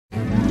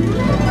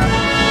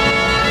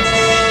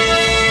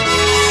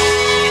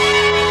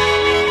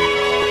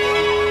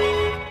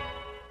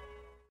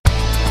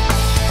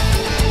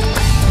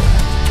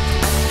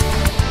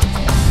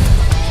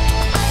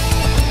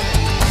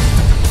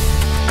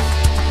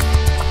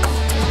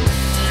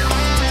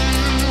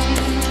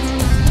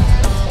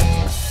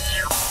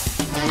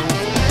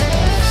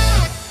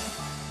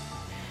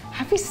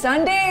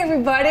Sunday,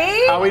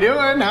 everybody. How we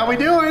doing? How we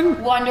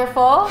doing?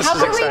 Wonderful. How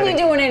could we be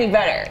doing any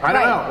better? I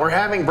don't know. We're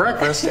having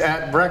breakfast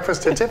at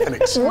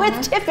Tiffany's. With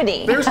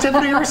Tiffany. There's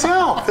Tiffany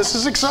herself. This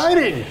is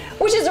exciting.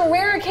 Which is a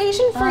rare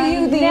occasion for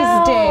you these days.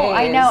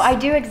 I know. I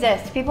do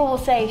exist. People will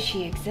say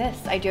she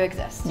exists. I do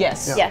exist.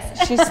 Yes. Yeah.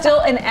 Yes. She's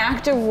still an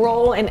active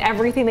role in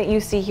everything that you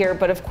see here,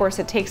 but of course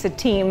it takes a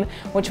team,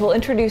 which we'll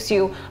introduce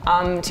you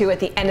to at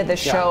the end of the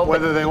show.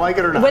 Whether they like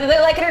it or not. Whether they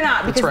like it or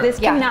not, because right. this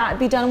cannot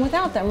be done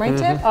without them, right,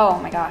 Tiff? Oh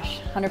my gosh,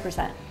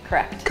 100%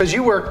 correct. Because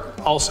you work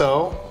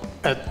also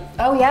at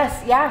Oh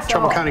yes, yeah. So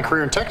Trumbull County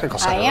Career and Technical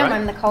Center, I am. right?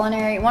 I'm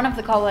the one of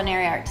the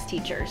culinary arts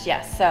teachers.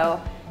 Yes.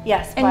 So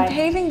yes. And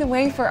paving the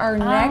way for our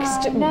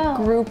next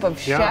group of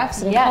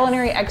chefs and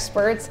culinary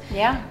experts.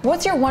 Yeah.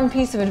 What's your one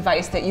piece of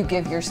advice that you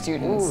give your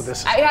students? Ooh,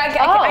 this is easy. Can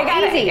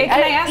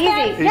I ask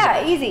that? Easy.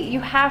 Yeah, easy.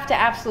 You have to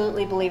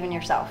absolutely believe in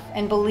yourself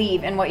and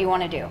believe in what you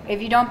want to do.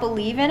 If you don't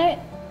believe in it,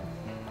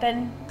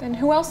 then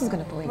who else is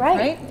going to believe, right?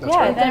 right? Yeah,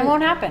 right. then it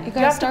won't happen. You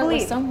got to start believe.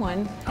 with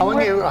someone. How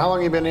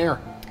long you been here?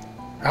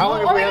 How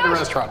long have we had the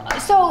restaurant?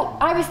 So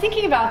I was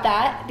thinking about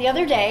that the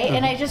other day,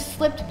 and I just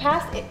slipped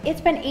past it. It's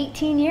been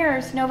 18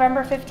 years,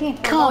 November 15th.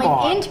 We're Come going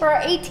on. into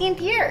our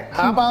 18th year.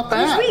 How about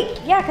that? This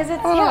week. Yeah, because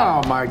it's,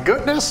 Oh my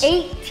goodness.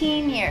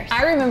 18 years.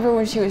 I remember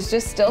when she was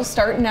just still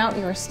starting out.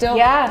 You were still,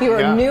 Yeah. you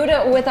were Yeah. new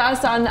with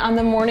us on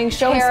the morning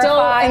show,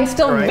 Terrified. and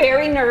still Right.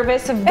 very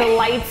nervous of the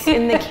lights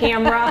in the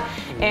camera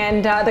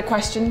and the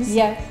questions.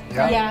 Yes.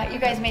 Yeah. Yeah, you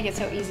guys make it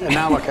so easy. And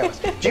now look at us.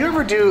 Do you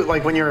ever do,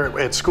 like when you're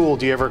at school,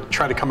 do you ever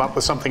try to come up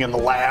with something in the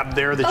lab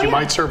there that you yeah.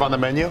 might serve on the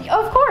menu?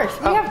 Of course.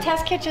 We have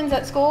test kitchens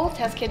at school,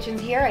 test kitchens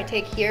here. I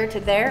take here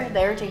to there,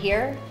 there to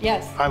here.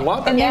 Yes. I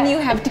love it. And then Yeah. you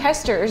have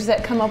testers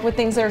that come up with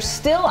things that are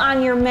still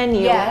on your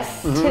menu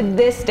Yes. to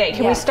this day. Can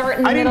we Yes. start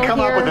in the I middle didn't come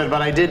here? up with it,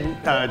 but I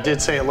did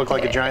say it looked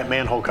like a giant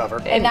manhole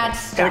cover. And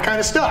that's And it kind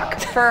of stuck.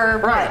 for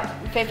Right. what,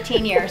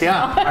 15 years Yeah,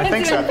 now? I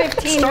think It's so. been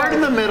 15 Start in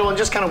years. the middle and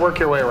just kind of work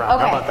your way around.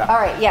 Okay. How about that? All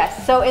right.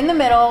 Yes. So in the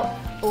middle,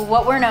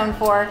 what we're known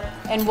for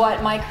and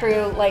what my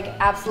crew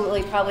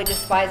absolutely probably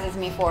despises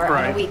me for on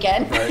Right. a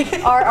weekend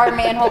Right. are our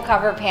manhole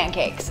cover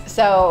pancakes.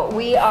 So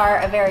we are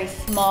a very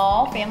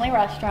small family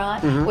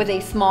restaurant with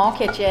a small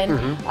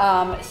kitchen.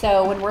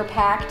 So when we're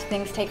packed,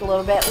 things take a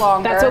little bit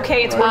longer. That's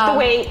okay, it's worth the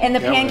wait. And the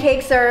Yeah.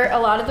 pancakes are a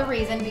lot of the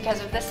reason because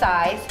of the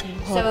size.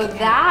 So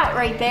that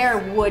right there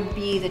would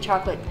be the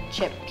chocolate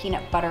chip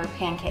peanut butter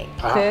pancake.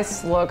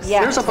 This looks.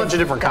 Yeah. There's a bunch of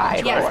different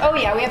kinds. Yes. Right? Oh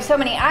yeah, we have so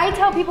many. I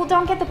tell people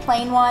don't get the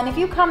plain one. If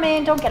you come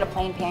in, don't get a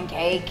plain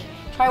pancake.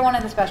 Try one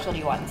of the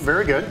specialty ones.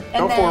 Very good.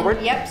 And Go then,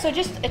 forward. Yep. So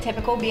just a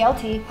typical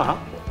BLT. Uh-huh.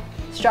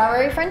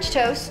 Strawberry French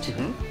toast.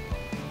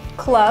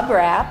 Club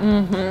wrap.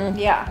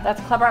 Yeah,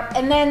 that's club wrap.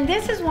 And then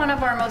this is one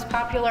of our most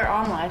popular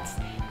omelets.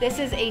 This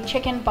is a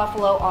chicken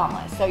buffalo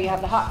omelet. So you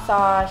have the hot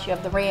sauce, you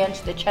have the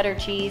ranch, the cheddar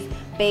cheese,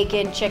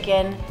 bacon,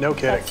 chicken. No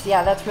kidding.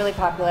 That's really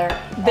popular.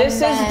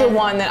 This And is the then-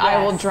 one that I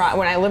will yes. drive.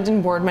 When I lived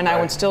in Boardman, I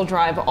Right. would still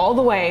drive all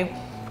the way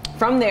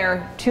from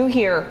there to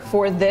here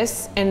for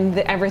this and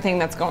everything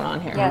that's going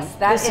on here. Yes,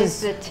 that This is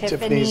the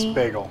Tiffany's Tiffany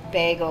bagel.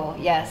 Bagel.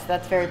 Yes,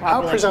 that's very popular.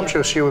 How too.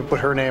 presumptuous she would put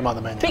her name on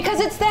the menu.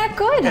 Because it's that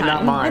good, And not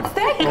hon. mine. It's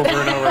that Over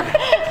and over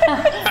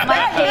again.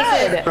 My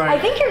case is, Right. I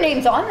think your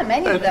name's on the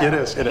menu though. It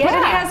is. It is. But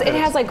Yeah. it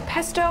has like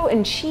pesto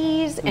and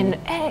cheese and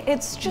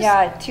it's just.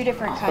 Yeah, two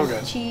different kinds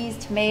good. of cheese,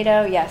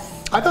 tomato, yes.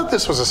 I thought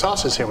this was a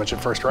sausage sandwich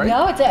at first, right?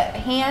 No, it's a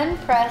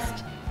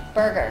hand-pressed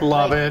burger.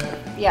 Love Like, it.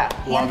 Yeah,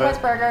 Love hand-pressed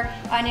it. burger.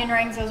 Onion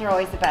rings, those are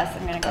always the best.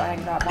 I'm gonna go ahead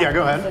and grab one. Yeah,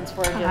 go ahead. Since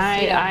we're just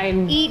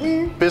I'm-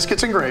 eating.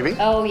 Biscuits and gravy.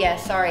 Oh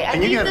yes, sorry. I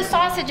And you leave get the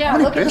sausage out. How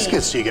many Look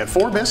biscuits at do you get?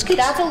 4 biscuits? me.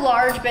 That's a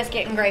large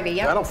biscuit and gravy.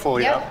 Yep. That'll fill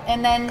you yep. up.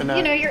 And then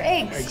And, your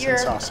eggs. Eggs your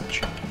and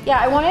sausage. Yeah,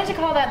 I wanted to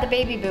call that the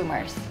baby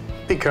boomers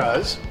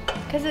Because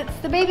because it's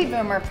the baby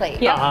boomer plate.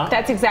 Yeah, Uh-huh.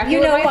 that's exactly You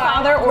what know my why,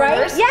 father right?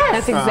 orders. Yes.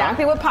 That's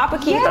exactly what Papa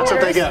Keith Yes. orders.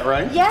 that's what they get,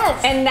 right?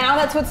 Yes. And now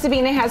that's what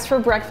Sabina has for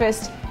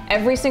breakfast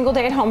every single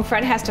day at home.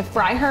 Fred has to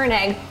fry her an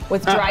egg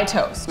with dry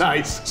toast.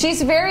 Nice.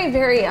 She's very,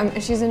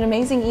 she's an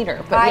amazing eater.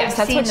 But I've yes,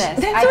 that's seen what this.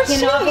 that's I what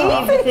cannot she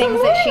believe the eats in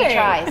things that she morning.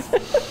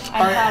 tries.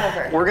 I'm proud of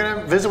her. We're going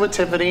to visit with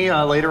Tiffany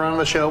later on in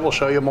the show. We'll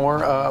show you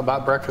more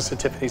about breakfast at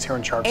Tiffany's here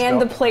in Sharpsville.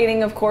 And the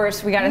plating, of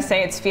course, we got to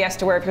say it's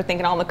Fiesta Wear if you're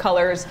thinking all the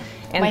colors.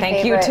 And My thank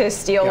favorite. you to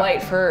Steel Yeah.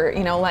 Light for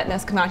letting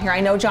us come out here. I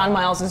know John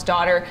Miles'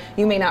 daughter,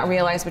 you may not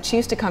realize, but she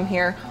used to come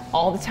here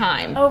all the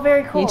time. Oh,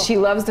 very cool. And she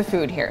loves the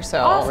food here.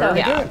 So Awesome.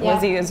 yeah, Very good. Yeah.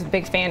 Lizzie is a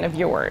big fan of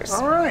yours.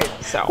 All right.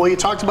 So. Well, you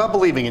talked about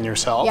believing in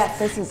yourself. Yes.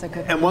 This is a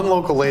good And one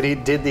local lady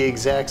did the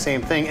exact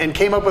same thing and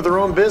came up with her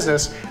own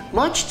business,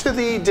 much to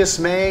the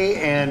dismay,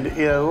 and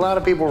a lot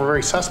of people were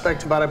very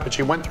suspect about it, but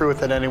she went through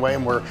with it anyway,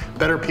 and we're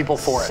better people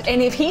for it.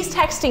 And if he's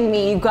texting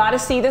me, you got to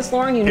see this,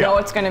 Lauren, you know Yeah.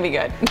 it's going to be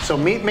good. So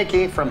meet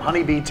Mickey from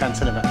Honeybee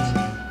Tents and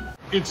Events.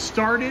 It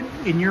started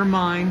in your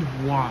mind,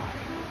 why?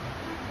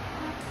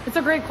 It's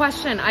a great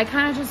question. I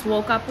kind of just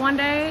woke up one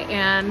day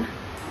and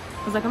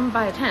was like, I'm gonna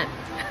buy a tent.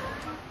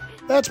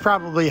 That's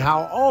probably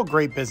how all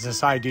great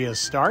business ideas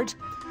start.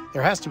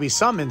 There has to be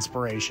some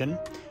inspiration.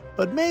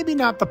 but maybe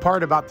not the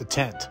part about the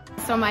tent.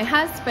 So my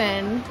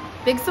husband,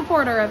 big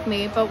supporter of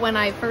me, but when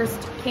I first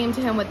came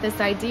to him with this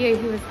idea,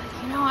 he was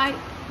like,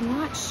 I'm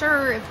not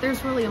sure if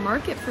there's really a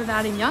market for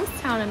that in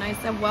Youngstown. And I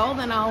said, well,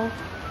 then I'll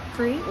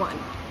create one.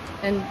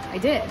 And I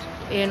did.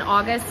 In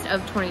August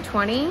of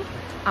 2020,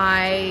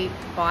 I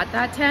bought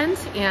that tent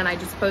and I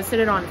just posted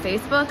it on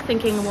Facebook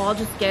thinking, well, I'll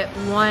just get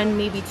 1,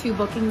 maybe 2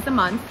 bookings a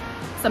month,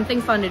 something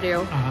fun to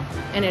do.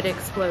 And it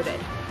exploded.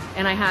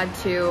 And I had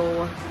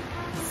to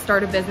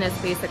start a business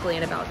basically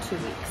in about 2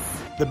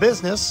 weeks. The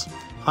business,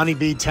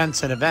 Honeybee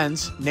Tents and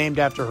Events, named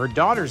after her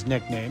daughter's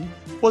nickname,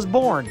 was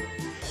born.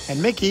 And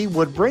Mickey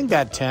would bring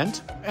that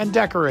tent and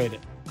decorate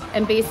it.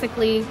 And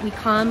basically we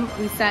come,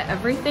 we set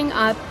everything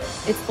up,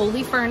 it's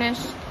fully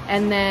furnished,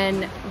 and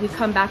then we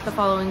come back the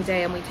following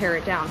day and we tear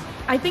it down.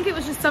 I think it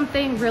was just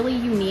something really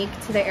unique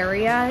to the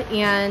area,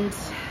 and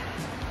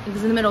it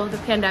was in the middle of the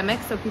pandemic,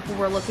 so people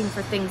were looking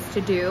for things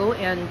to do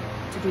and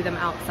to do them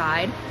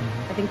outside.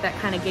 I think that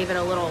kind of gave it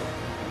a little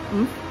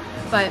oomph,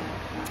 but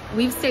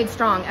we've stayed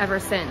strong ever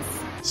since.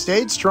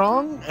 Stayed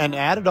strong and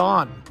added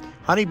on.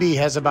 Honeybee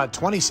has about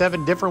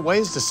 27 different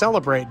ways to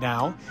celebrate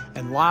now,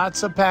 and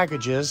lots of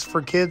packages for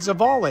kids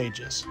of all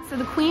ages. So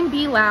the Queen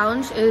Bee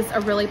Lounge is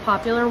a really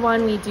popular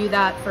one. We do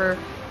that for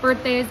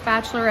birthdays,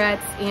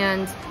 bachelorettes,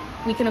 and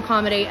we can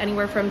accommodate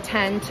anywhere from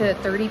 10 to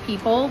 30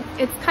 people.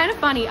 It's kind of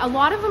funny. A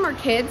lot of them are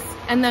kids,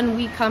 and then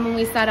we come and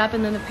we set up,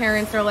 and then the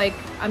parents are like,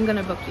 I'm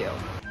gonna book you.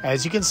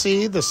 As you can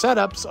see, the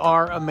setups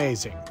are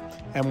amazing.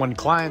 And when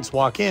clients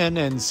walk in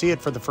and see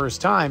it for the first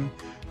time,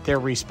 their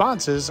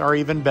responses are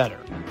even better.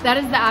 That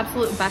is the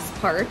absolute best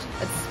part.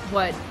 It's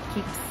what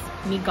keeps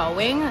me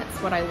going.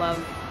 It's what I love,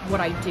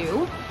 what I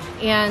do.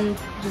 And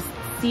just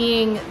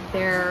seeing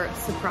their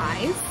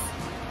surprise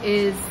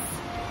is,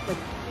 like,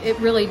 it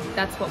really,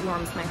 that's what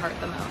warms my heart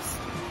the most.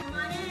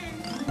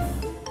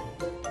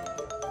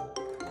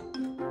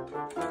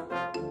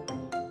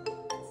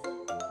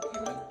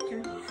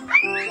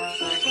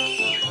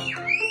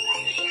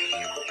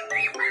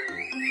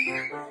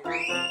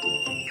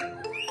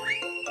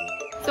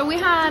 So we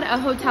had a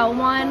hotel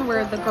one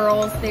where the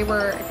girls, they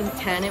were, I think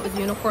 10, it was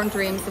Unicorn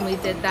Dreams, and we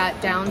did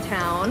that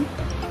downtown,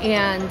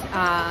 and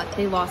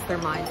they lost their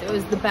minds. It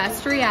was the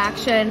best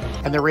reaction.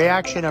 And the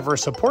reaction of her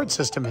support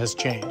system has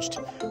changed,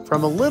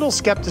 from a little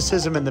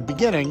skepticism in the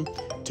beginning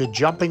to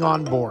jumping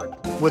on board,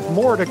 with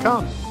more to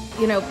come.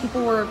 You know,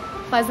 people were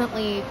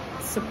pleasantly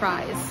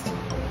surprised.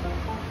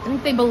 I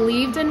think they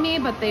believed in me,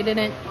 but they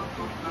didn't,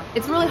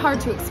 it's really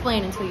hard to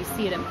explain until you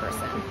see it in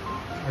person.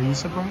 Are you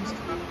surprised?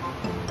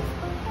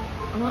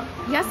 Well,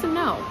 yes and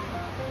no.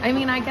 I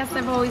mean, I guess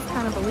I've always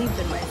kind of believed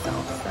in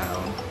myself,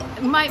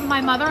 so. My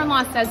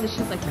mother-in-law says that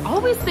she's like, you're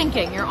always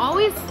thinking, you're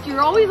always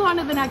on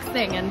to the next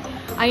thing, and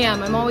I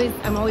am. I'm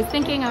always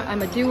thinking,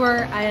 I'm a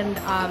doer, and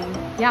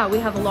yeah, we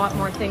have a lot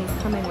more things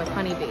coming with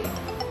Honeybee.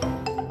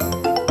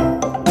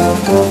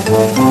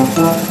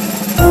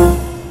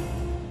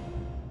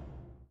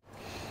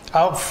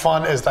 How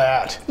fun is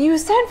that? You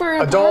said for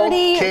a Adult,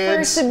 party kids,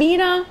 for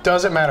Sabina.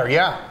 Doesn't matter,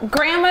 yeah.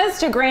 Grandmas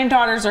to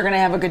granddaughters are going to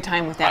have a good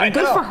time with that.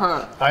 Good for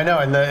her. I know,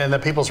 and the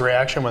people's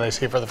reaction when they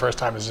see it for the first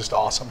time is just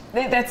awesome.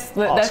 That's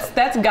Awesome.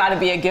 that's got to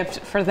be a gift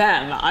for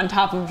them, on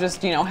top of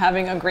just, you know,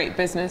 having a great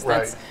business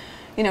that's,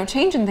 you know,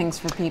 changing things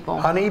for people.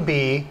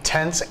 Honeybee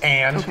Tents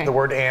and the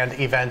word and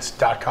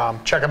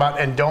events.com. Check them out,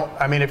 and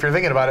if you're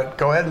thinking about it,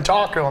 go ahead and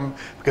talk to them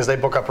because they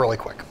book up really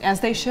quick. As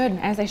they should,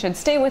 as they should.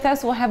 Stay with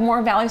us. We'll have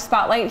more Valley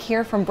Spotlight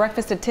here from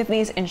Breakfast at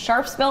Tiffany's in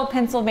Sharpsville,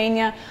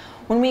 Pennsylvania.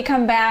 When we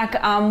come back,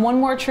 one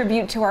more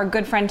tribute to our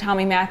good friend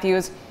Tommy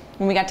Matthews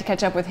when we got to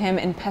catch up with him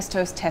in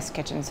Pesto's Test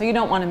Kitchen. So you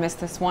don't want to miss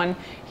this one.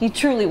 He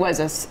truly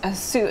was a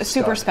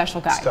super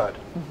special guy. Stud.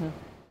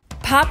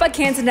 Papa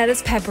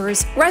Canzonetta's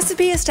Peppers,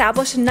 recipe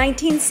established in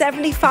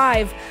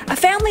 1975. A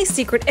family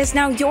secret is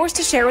now yours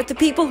to share with the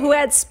people who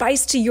add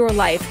spice to your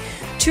life.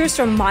 Choose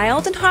from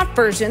mild and hot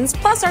versions,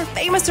 plus our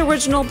famous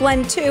original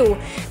blend too.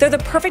 They're the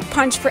perfect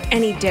punch for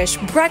any dish,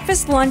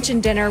 breakfast, lunch,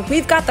 and dinner.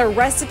 We've got the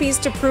recipes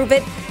to prove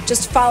it.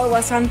 Just follow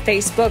us on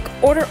Facebook,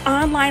 order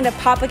online at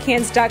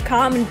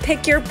papacans.com and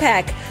pick your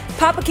peck.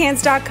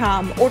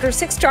 Papacans.com. Order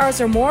 6 jars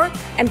or more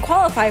and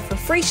qualify for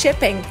free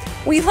shipping.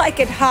 We like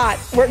it hot.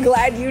 We're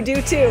glad you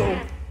do too.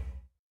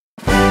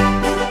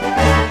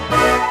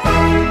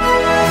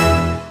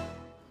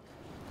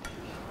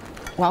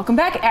 Welcome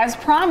back, as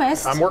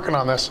promised. I'm working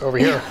on this over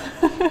here.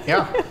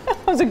 Yeah.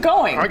 How's it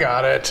going? I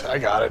got it.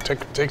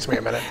 Takes me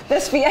a minute.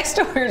 This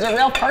Fiesta is a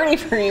real party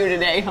for you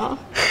today, huh?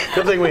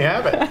 Good thing we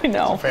have it. I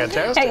know. It's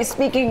fantastic. Hey,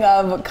 speaking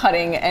of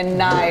cutting and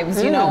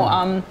knives, you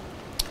know,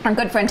 our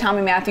good friend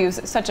Tommy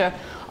Matthews, such a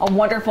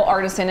wonderful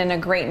artisan and a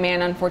great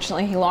man.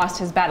 Unfortunately, he lost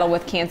his battle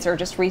with cancer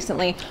just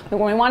recently. But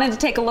when we wanted to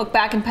take a look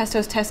back in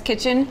Pesto's Test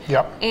Kitchen.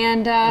 Yep.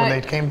 And when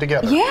they came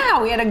together.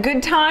 Yeah, we had a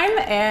good time,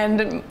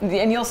 and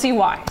you'll see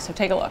why. So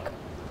take a look.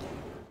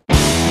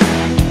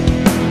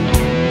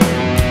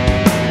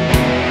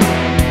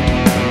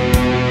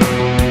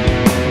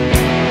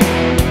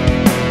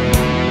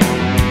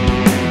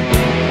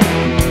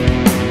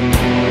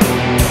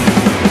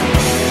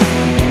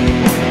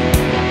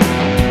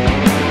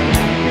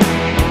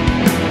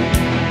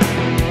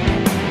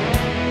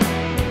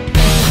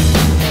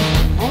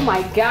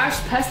 gosh,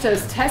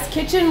 Pesto's Test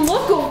Kitchen.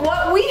 Look at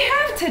what we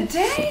have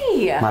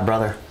today. My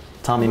brother,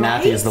 Tommy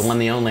Matthews, the one,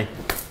 the only.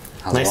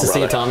 Nice to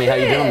see you, Tommy. How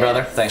you doing,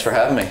 brother? Thanks for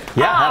having me.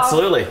 Yeah,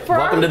 absolutely.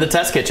 Welcome to the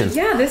Test Kitchen.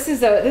 Yeah, this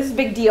is a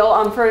big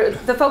deal. For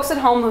the folks at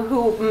home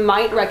who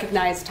might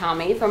recognize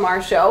Tommy from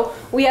our show,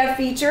 we have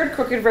featured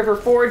Crooked River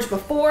Forge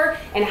before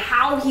and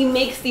how he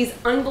makes these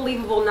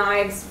unbelievable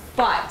knives.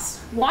 But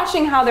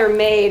watching how they're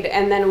made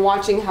and then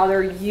watching how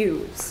they're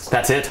used.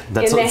 That's it.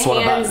 That's in what it's all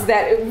the hands about.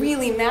 that it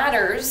really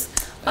matters.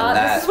 And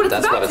That's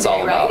what it's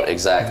all about.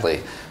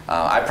 Exactly.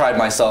 I pride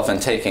myself in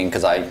taking,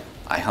 because I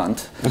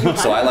hunt,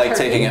 so I like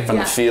taking it from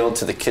the field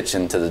to the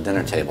kitchen to the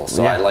dinner table.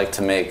 So I like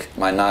to make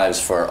my knives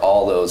for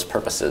all those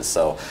purposes.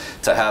 So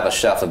to have a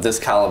chef of this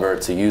caliber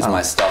to use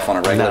my stuff on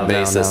a regular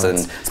basis and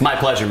it's my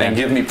pleasure, man. And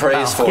give me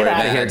praise for Get it, out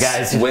of man. here,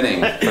 guys. It's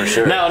winning for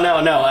sure.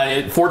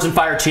 No. Forge and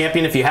Fire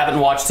champion. If you haven't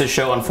watched his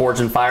show on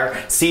Forge and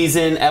Fire,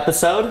 season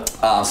 5,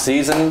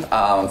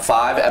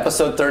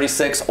 episode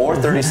 36 or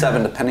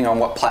 37, depending on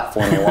what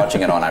platform you're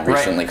watching it on. I've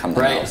recently come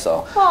to know.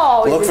 So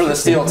look for the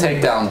steel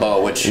takedown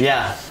bow, which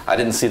I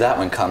didn't see that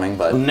one coming,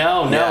 but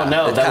no,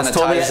 that was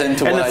totally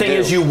into and the thing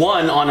is, you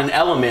won on an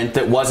element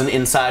that wasn't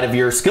inside of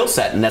your skill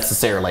set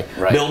necessarily.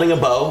 Building a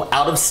bow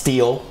out of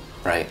steel.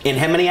 In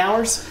how many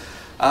hours?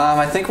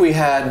 I think we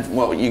had,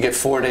 you get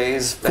 4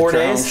 days. 4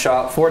 days? Home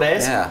shop. 4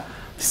 days? Yeah.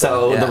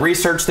 So the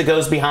research that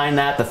goes behind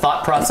that, the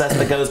thought process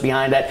that goes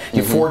behind that,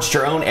 you forged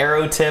your own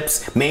arrow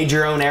tips, made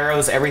your own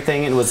arrows,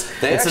 everything.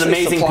 It's an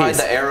amazing supplied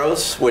piece. The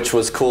arrows, which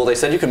was cool. They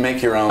said you can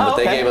make your own, but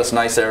they gave us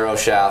nice arrow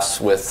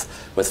shafts with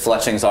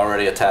fletchings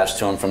already attached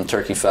to them from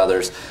turkey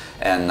feathers,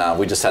 and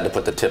we just had to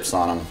put the tips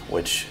on them,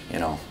 which,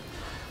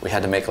 we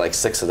had to make like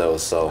 6 of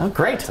those, so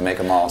great to make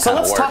them all. So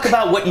let's talk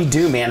about what you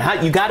do, man. How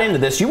you got into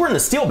this? You were in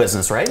the steel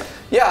business, right?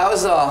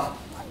 Yeah,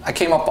 I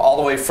came up all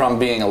the way from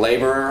being a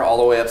laborer all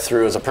the way up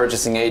through as a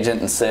purchasing agent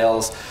and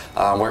sales.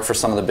 Worked for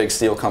some of the big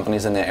steel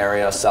companies in the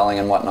area, selling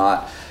and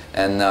whatnot.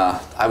 And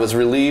I was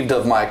relieved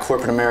of my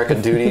corporate America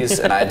duties,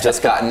 and I had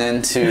just gotten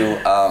into,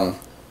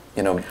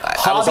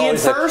 hobby at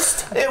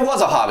first? It was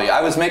a hobby.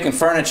 I was making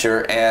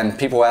furniture, and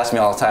people ask me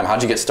all the time,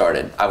 how'd you get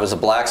started? I was a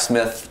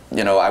blacksmith.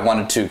 I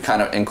wanted to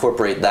kind of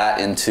incorporate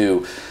that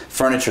into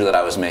furniture that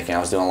I was making. I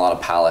was doing a lot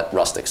of pallet,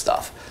 rustic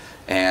stuff.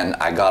 And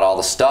I got all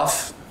the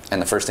stuff,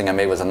 and the first thing I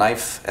made was a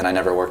knife, and I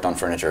never worked on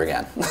furniture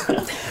again.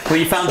 Well,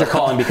 you found your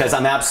calling, because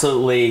I'm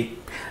absolutely...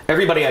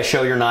 Everybody I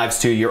show your knives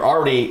to, you're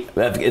already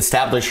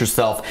established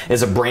yourself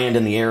as a brand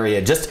in the area.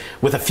 Just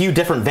with a few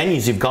different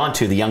venues you've gone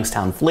to, the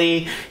Youngstown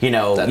Flea,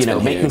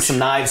 making some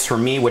knives for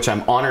me, which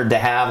I'm honored to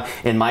have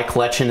in my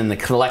collection, and the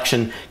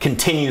collection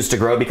continues to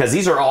grow, because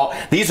these are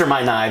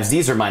my knives,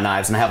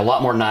 and I have a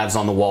lot more knives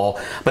on the wall.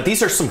 But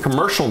these are some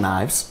commercial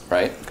knives.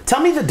 Right. Tell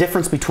me the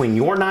difference between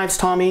your knives,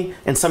 Tommy,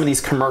 and some of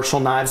these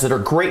commercial knives that are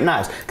great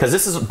knives, because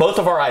this is both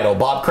of our idol,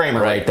 Bob Kramer,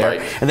 right there.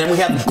 And then we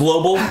have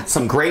Global,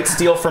 some great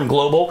steel from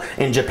Global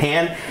in Japan,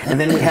 and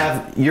then we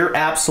have your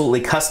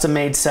absolutely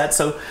custom-made set.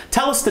 So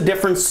tell us the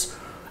difference,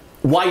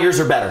 why yours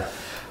are better.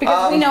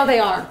 Because we know they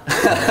are.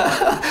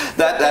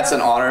 That's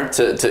an honor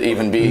to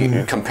even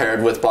be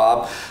compared with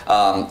Bob.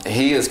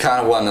 He is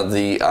kind of one of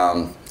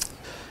the...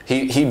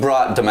 He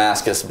brought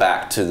Damascus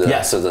back to the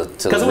because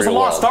it was a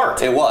lost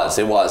art. It was,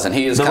 and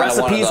he is the kind of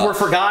one of recipes were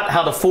forgot,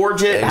 how to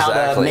forge it,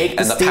 how to make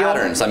the steel. And the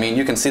patterns. I mean,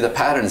 you can see the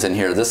patterns in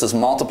here. This is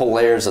multiple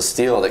layers of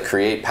steel that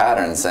create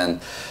patterns, and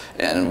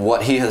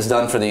what he has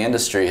done for the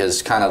industry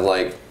has kind of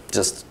like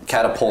just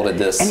catapulted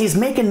this. And he's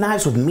making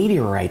knives with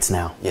meteorites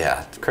now.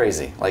 Yeah,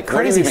 crazy. Like,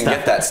 where do you even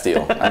get that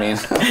steel? I mean,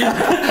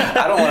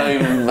 I don't want to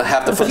even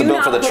have to foot the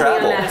bill for the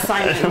travel.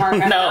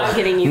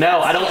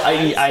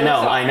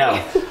 I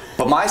know.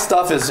 But my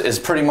stuff is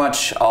pretty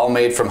much all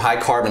made from high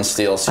carbon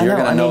steel, so you're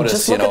going to notice,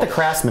 just look at the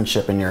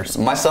craftsmanship in yours.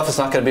 My stuff is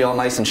not going to be all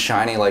nice and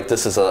shiny like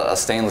this is a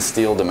stainless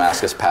steel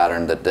Damascus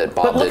pattern that Bob did.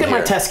 But look at my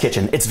test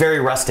kitchen. It's very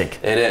rustic.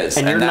 It is.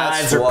 And your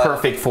knives are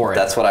perfect for it.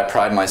 That's what I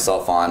pride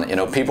myself on.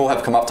 People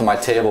have come up to my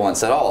table and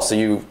said, oh, so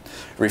you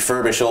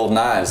refurbish old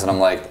knives? And I'm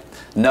like,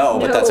 no,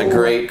 but that's a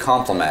great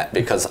compliment,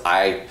 because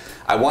I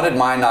wanted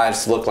my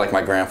knives to look like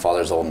my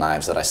grandfather's old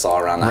knives that I saw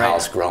around the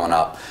house growing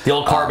up. The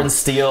old carbon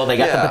steel, they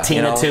got the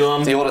patina to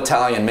them. The old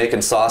Italian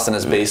making sauce in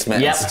his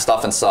basement, and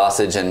stuffing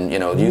sausage, and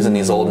using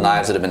these old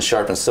knives that have been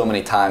sharpened so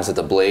many times that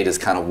the blade is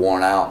kind of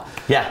worn out.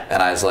 Yeah.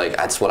 And I was like,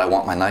 that's what I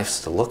want my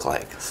knives to look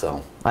like.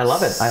 So I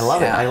love it. I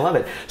love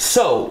it.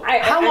 So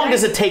how long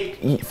does it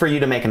take for you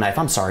to make a knife?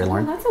 I'm sorry,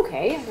 Lauren. That's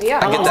okay. Yeah.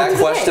 I get that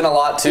question a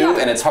lot too,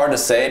 and it's hard to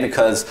say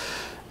because,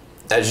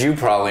 as you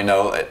probably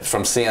know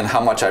from seeing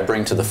how much I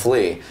bring to the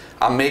flea,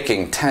 I'm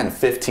making 10,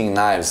 15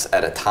 knives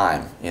at a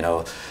time.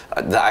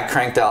 I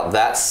cranked out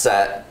that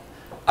set,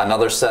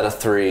 another set of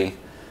 3,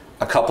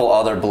 a couple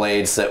other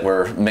blades that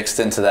were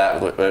mixed into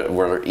that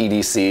were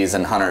EDCs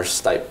and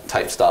hunters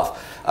type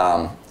stuff.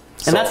 And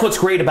that's what's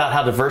great about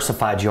how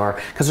diversified you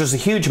are, because there's a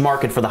huge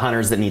market for the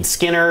hunters that need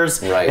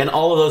skinners and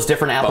all of those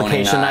different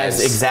application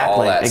knives.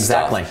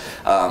 Exactly.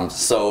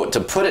 So to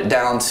put it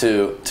down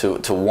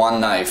to one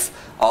knife,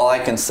 all I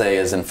can say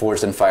is in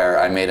Forged in Fire,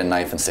 I made a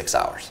knife in 6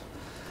 hours.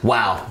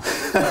 Wow.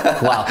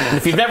 Wow. And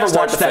if you've never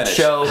watched that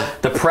show,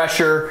 the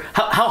pressure,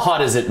 how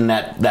hot is it in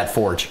that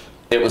forge?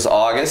 It was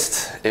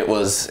August. It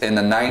was in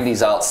the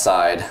 90s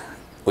outside.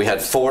 We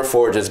had 4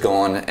 forges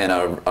going in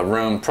a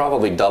room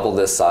probably double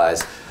this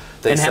size.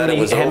 They said it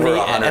was over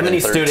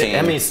 113.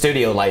 How many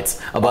studio lights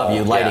above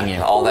you lighting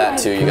you? All that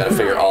too. You got to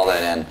figure all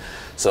that in.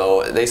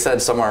 So they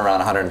said somewhere around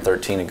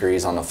 113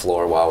 degrees on the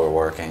floor while we're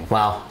working.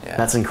 Wow, yeah,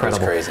 that's incredible.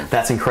 That's crazy.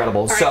 That's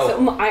incredible. All right,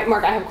 so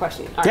Mark, I have a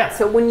question. All right, yeah.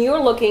 So when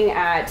you're looking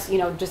at,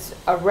 just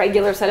a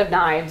regular set of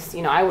knives,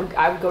 I would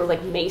go to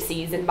like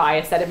Macy's and buy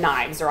a set of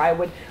knives, or I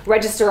would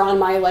register on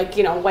my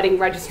wedding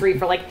registry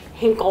for like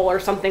Hinkle or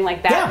something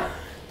like that. Yeah.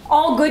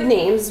 All good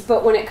names,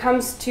 but when it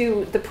comes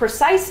to the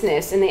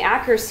preciseness and the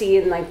accuracy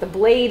and like the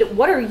blade,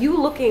 what are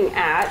you looking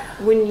at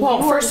when you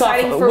are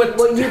deciding for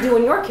what you do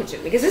in your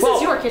kitchen? Because this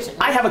is your kitchen.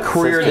 I have a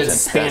career that's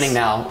spanning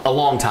now a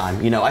long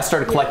time. I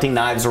started collecting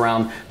knives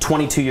around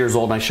 22 years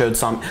old, and I showed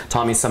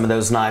Tommy some of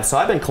those knives. So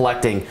I've been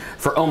collecting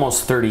for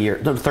almost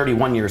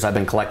 31 years. I've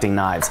been collecting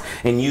knives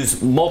and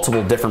use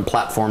multiple different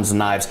platforms of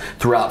knives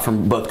throughout,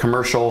 from both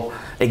commercial,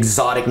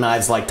 exotic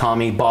knives like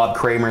Tommy, Bob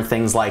Kramer,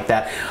 things like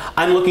that.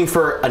 I'm looking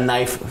for a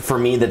knife for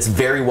me that's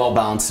very well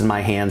balanced in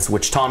my hands,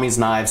 which Tommy's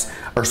knives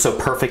are so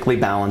perfectly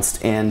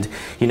balanced, and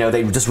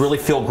they just really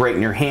feel great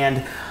in your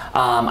hand.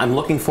 I'm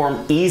looking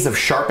for ease of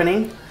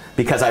sharpening,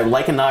 because I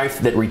like a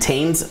knife that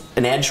retains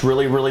an edge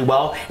really, really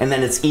well, and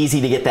then it's easy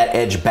to get that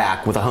edge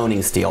back with a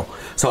honing steel.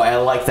 So I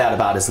like that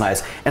about his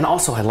knives. And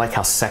also I like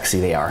how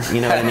sexy they are.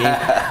 You know what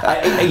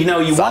I mean?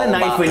 You want a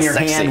knife in your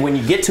hand when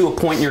you get to a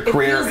point in your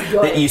career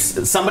that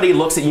somebody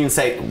looks at you and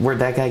say, where'd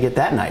that guy get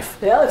that knife?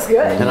 Yeah, looks good.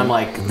 And I'm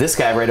like, this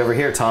guy right over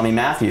here, Tommy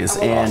Matthews.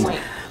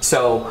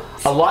 So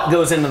a lot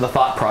goes into the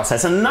thought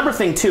process. And another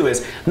thing too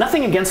is,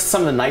 nothing against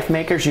some of the knife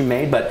makers you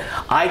made, but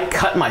I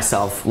cut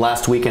myself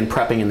last weekend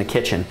prepping in the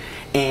kitchen,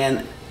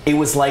 and it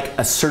was like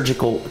a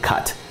surgical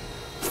cut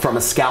from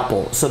a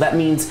scalpel. So that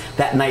means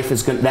that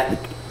that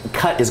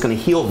cut is going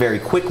to heal very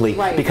quickly,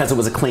 because it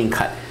was a clean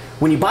cut.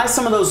 When you buy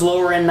some of those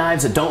lower end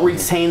knives that don't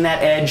retain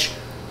that edge,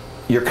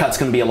 your cut's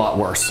going to be a lot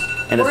worse,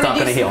 and it's not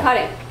going to heal.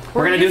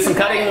 We're going to do some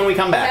cutting when we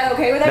come back. Is that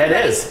okay with everybody?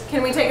 That is.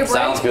 Can we take a break?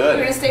 Sounds good.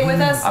 You're going to stay with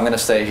us? I'm going to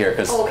stay here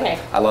because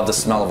I love the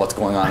smell of what's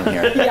going on in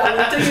here. Yeah,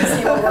 we'll take you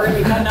see what we're going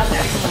to be cutting up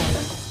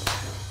next.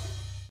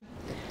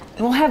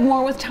 We'll have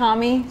more with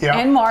Tommy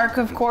and Mark,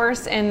 of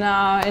course, in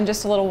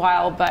just a little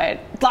while, but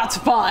lots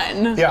of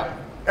fun. Yeah.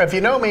 If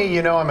you know me,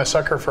 you know I'm a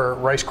sucker for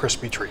Rice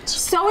Krispie treats.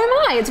 So am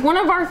I. It's one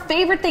of our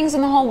favorite things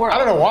in the whole world. I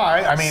don't know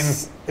why. I mean,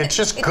 it's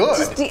just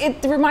good.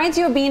 It reminds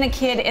you of being a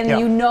kid, and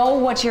you know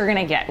what you're going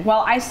to get.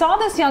 Well, I saw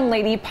this young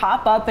lady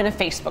pop up in a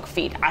Facebook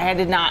feed. I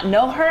did not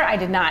know her. I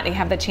did not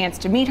have the chance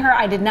to meet her.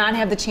 I did not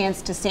have the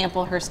chance to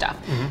sample her stuff.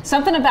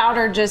 Something about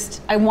her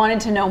I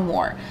wanted to know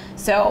more.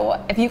 So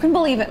if you can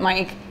believe it,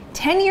 Mike,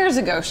 10 years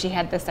ago she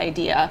had this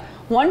idea.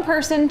 One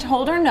person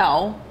told her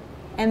no,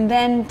 and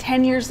then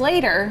 10 years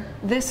later,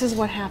 this is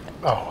what happened.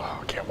 Oh,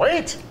 I can't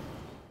wait.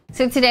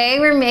 So today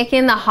we're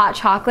making the hot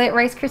chocolate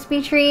Rice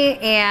Krispie treat,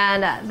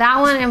 and that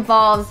one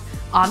involves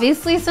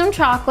obviously some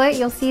chocolate.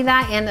 You'll see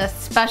that in a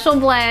special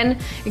blend.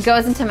 It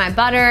goes into my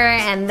butter,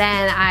 and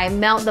then I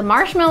melt the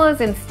marshmallows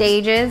in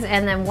stages,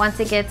 and then once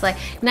it gets like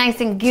nice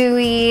and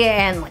gooey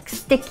and like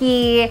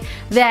sticky,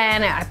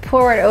 then I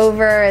pour it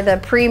over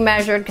the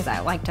pre-measured, because I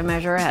like to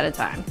measure ahead of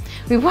time.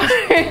 We pour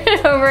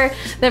it over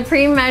the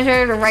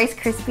pre-measured Rice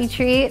Krispie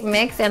treat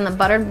mix in the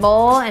buttered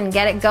bowl and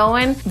get it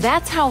going.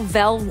 That's how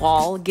Vel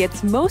Wall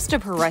gets most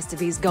of her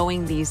recipes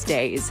going these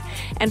days.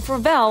 And for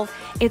Vel,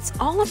 it's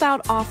all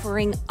about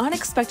offering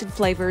unexpected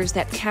flavors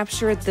that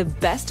capture the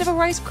best of a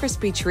Rice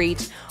Krispie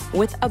treat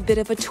with a bit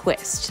of a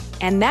twist.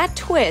 And that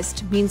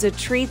twist means a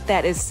treat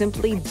that is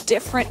simply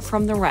different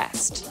from the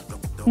rest.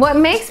 What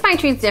makes my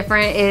treats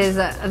different is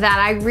that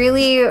I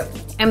really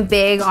am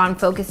big on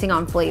focusing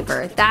on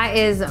flavor. That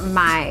is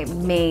my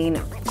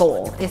main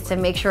goal, is to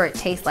make sure it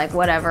tastes like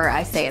whatever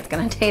I say it's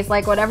gonna taste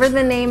like. Whatever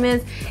the name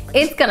is,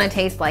 it's gonna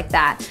taste like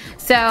that.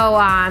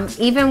 So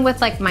even with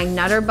like my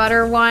Nutter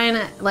Butter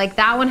one, like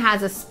that one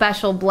has a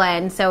special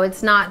blend. So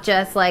it's not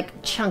just like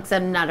chunks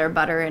of Nutter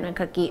Butter in a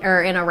cookie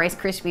or in a Rice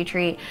Krispie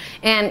treat.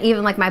 And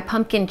even like my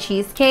pumpkin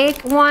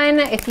cheesecake one,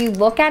 if you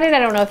look at it, I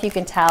don't know if you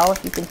can tell,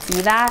 if you can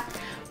see that,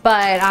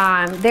 but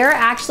there are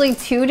actually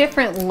 2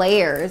 different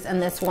layers in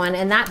this one,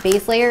 and that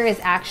base layer is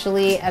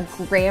actually a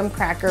graham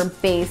cracker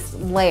base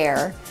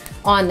layer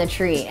on the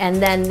treat.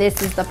 And then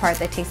this is the part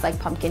that tastes like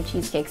pumpkin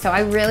cheesecake. So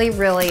I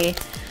really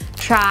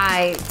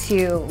try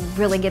to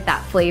really get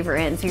that flavor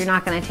in. So you're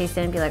not gonna taste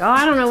it and be like, oh,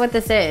 I don't know what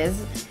this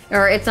is.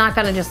 Or it's not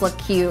gonna just look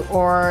cute.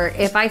 Or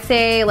if I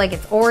say like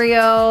it's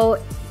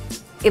Oreo,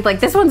 it's like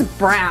this one's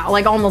brown,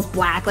 like almost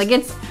black. Like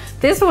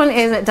this one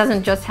it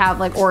doesn't just have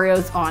like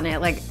Oreos on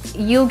it. Like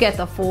you'll get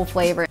the full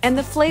flavor. And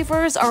the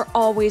flavors are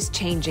always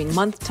changing.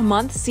 Month to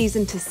month,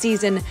 season to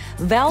season,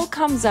 Vel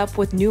comes up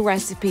with new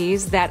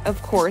recipes that,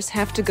 of course,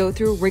 have to go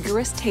through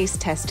rigorous taste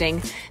testing,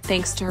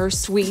 thanks to her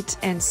sweet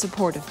and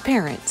supportive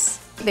parents.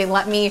 They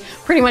let me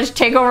pretty much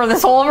take over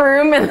this whole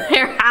room in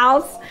their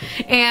house.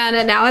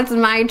 And now it's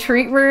my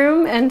treat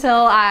room until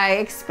I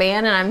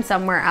expand and I'm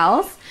somewhere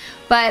else.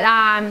 But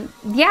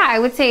yeah, I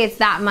would say it's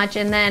that much.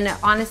 And then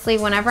honestly,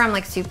 whenever I'm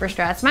like super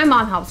stressed, my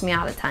mom helps me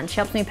out a ton. She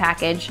helps me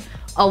package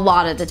a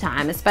lot of the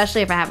time,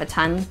 especially if I have a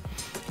ton.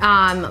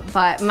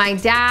 But my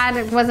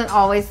dad wasn't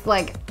always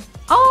like,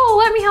 oh,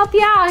 let me help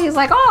you out. He's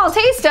like, oh, I'll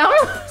taste them.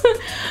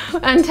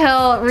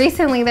 Until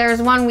recently, there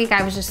was one week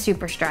I was just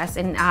super stressed.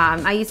 And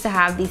I used to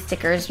have these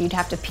stickers. You'd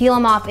have to peel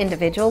them off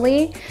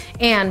individually.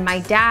 And my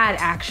dad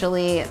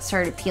actually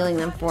started peeling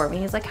them for me.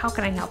 He's like, how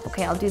can I help?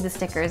 Okay, I'll do the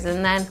stickers.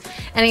 And then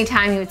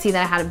anytime he would see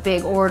that I had a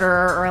big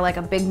order or like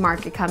a big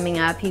market coming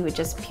up, he would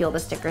just peel the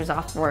stickers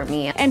off for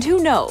me. And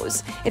who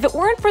knows, if it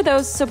weren't for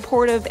those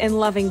supportive and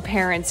loving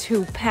parents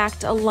who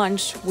packed a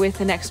lunch with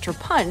an extra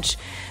punch,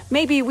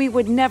 maybe we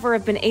would never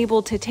have been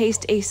able to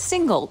taste a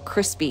single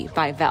Krispie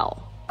by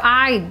Vel.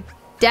 I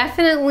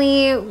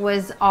definitely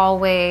was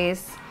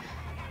always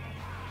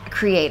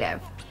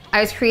creative. I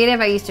was creative.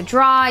 I used to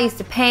draw, I used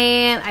to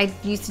paint, I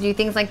used to do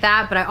things like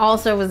that, but I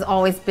also was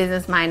always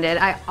business minded.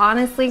 I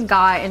honestly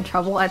got in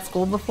trouble at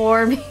school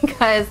before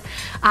because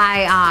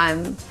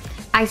I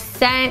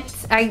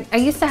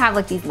used to have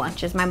like these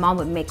lunches. My mom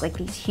would make like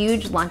these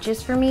huge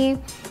lunches for me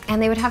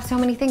and they would have so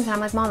many things and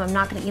I'm like, Mom, I'm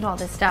not gonna eat all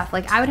this stuff.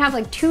 Like I would have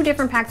like 2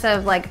 different packs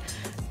of like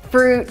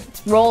fruit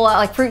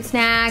like fruit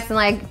snacks and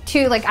like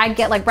I'd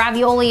get like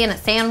ravioli and a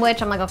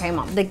sandwich. I'm like, okay,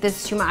 Mom, like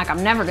this is too much. Like,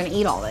 I'm never gonna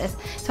eat all this.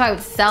 So I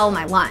would sell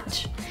my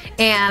lunch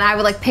and I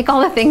would like pick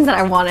all the things that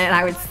I wanted and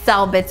I would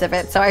sell bits of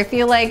it. So I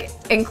feel like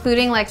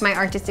including like my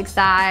artistic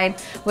side,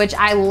 which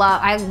I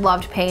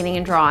loved painting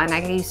and drawing.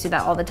 I used to do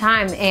that all the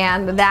time.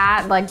 And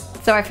that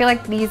so I feel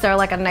like these are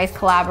like a nice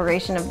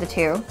collaboration of the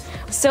two.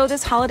 So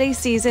this holiday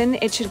season,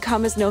 it should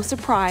come as no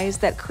surprise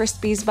that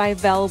Krispies by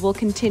Vel will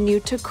continue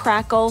to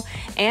crackle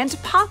and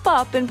pop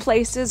up in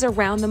places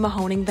around the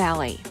Mahoning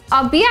Valley.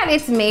 I'll be at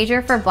its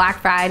major for Black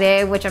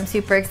Friday, which I'm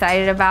super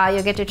excited about.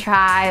 You'll get to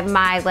try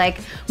my like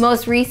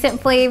most recent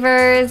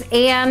flavors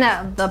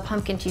and the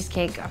pumpkin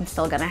cheesecake I'm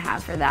still gonna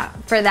have for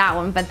that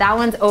one, but that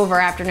one's over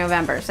after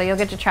November, so you'll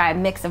get to try a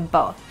mix of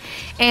both.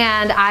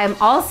 And I'm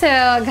also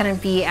gonna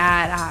be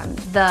at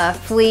the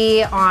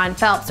Flea on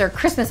Phelps, or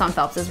Christmas on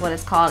Phelps is what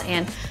it's called,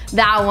 and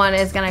that one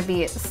is gonna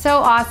be so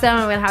awesome.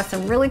 I'm gonna have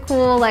some really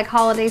cool like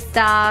holiday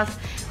stuff.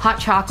 Hot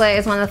chocolate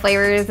is one of the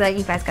flavors that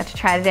you guys got to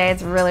try today.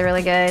 It's really,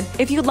 really good.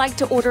 If you'd like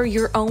to order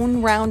your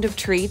own round of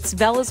treats,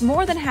 Vel is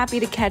more than happy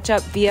to catch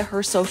up via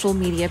her social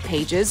media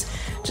pages.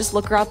 Just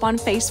look her up on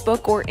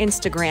Facebook or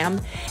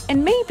Instagram,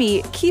 and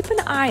maybe keep an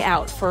eye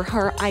out for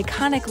her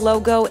iconic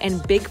logo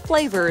and big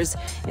flavors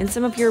in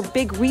some of your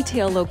big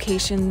retail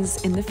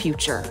locations in the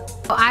future.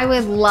 I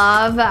would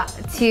love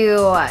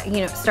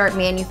to, start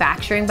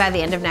manufacturing by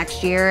the end of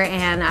next year,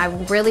 and I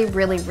really,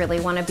 really, really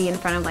want to be in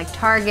front of like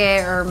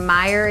Target or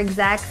Meijer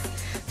execs,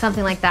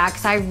 something like that,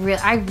 because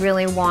I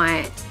really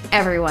want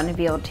everyone to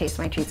be able to taste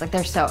my treats. Like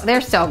they're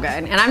so good,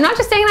 and I'm not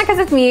just saying that because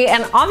it's me.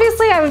 And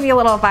obviously, I would be a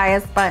little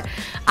biased, but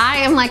I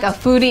am like a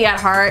foodie at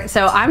heart,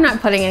 so I'm not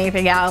putting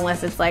anything out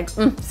unless it's like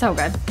so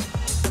good.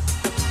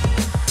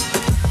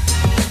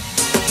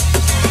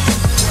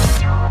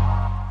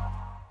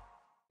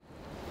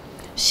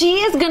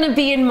 She is going to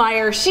be in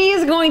Meijer. She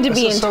is going to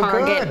be in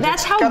Target. Good.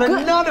 That's it's how got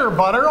good. a Nutter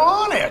Butter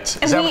on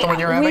it. Is that the one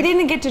you're having? We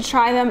didn't get to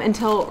try them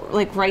until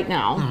like right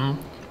now.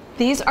 Mm-hmm.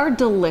 These are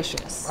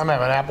delicious. I'm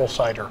having apple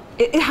cider.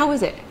 How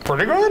is it?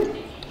 Pretty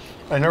good.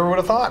 I never would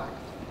have thought.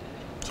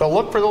 So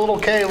look for the little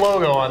K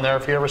logo on there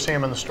if you ever see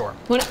them in the store.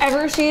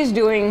 Whatever she's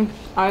doing,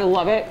 I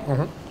love it.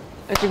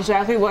 Mm-hmm. It's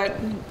exactly what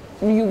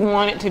you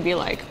want it to be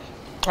like.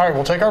 All right,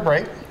 we'll take our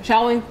break.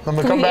 Shall we? Then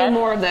we come back. Eat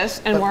more of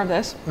this and more of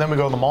this. Then we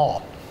go to the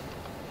mall.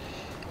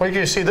 Well, you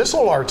can see this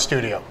little art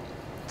studio.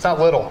 It's not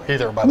little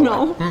either, by the way.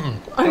 No,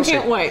 I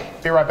can't wait.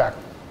 Be right back.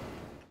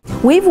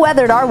 We've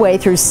weathered our way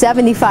through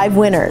 75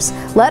 winters.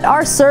 Let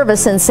our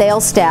service and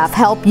sales staff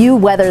help you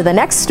weather the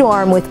next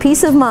storm with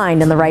peace of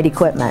mind and the right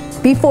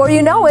equipment. Before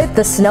you know it,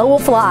 the snow will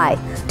fly.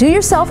 Do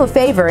yourself a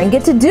favor and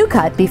get to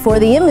DuCut before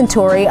the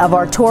inventory of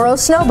our Toro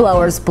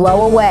snowblowers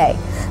blow away.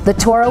 The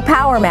Toro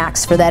Power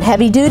Max for that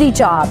heavy-duty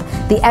job.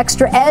 The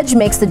extra edge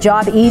makes the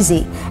job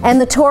easy.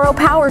 And the Toro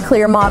Power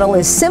Clear model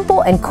is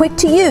simple and quick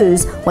to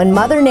use when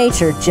Mother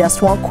Nature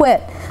just won't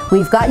quit.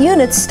 We've got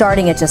units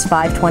starting at just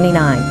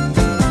 $529.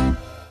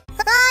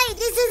 Hi,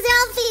 this is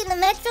Alfie, the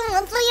Metro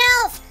Monthly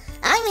Elf.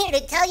 I'm here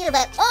to tell you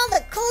about all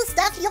the cool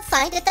stuff you'll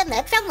find at the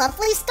Metro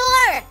Monthly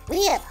store.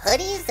 We have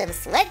hoodies and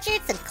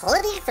sweatshirts and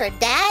clothing for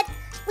Dad.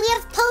 We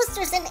have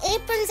posters and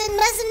aprons and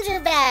messenger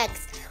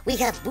bags. We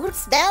have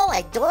Boots Bell,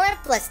 Idora,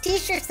 plus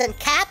t-shirts and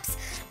caps.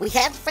 We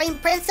have frame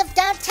prints of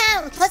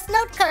downtown, plus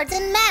note cards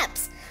and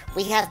maps.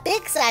 We have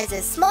big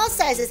sizes, small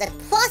sizes, and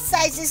plus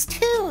sizes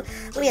too.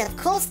 We have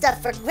cool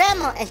stuff for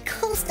Grandma and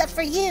cool stuff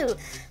for you.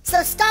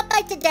 So stop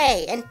by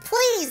today, and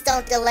please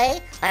don't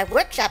delay. Our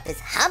workshop is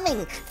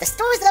humming. The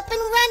store's up and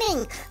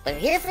running. We're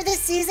here for this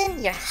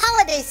season, your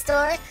holiday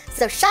store.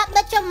 So shop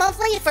Metro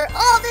Monthly for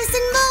all this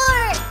and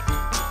more.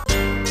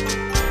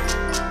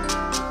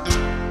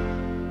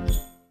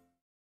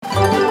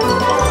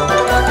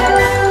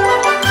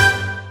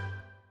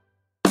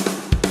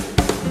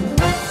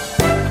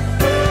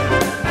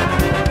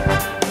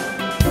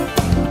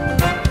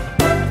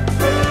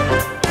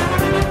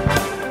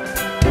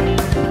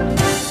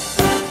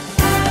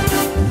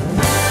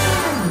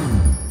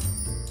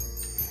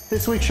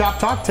 This week's Shop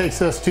Talk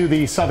takes us to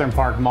the Southern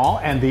Park Mall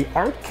and the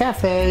Art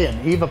Café,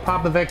 and Eva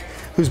Popovec,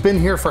 who's been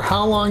here for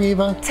how long,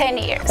 Eva? 10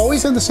 years.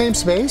 Always in the same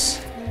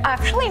space?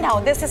 Actually,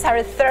 no. This is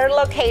our third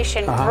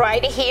location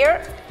right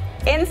here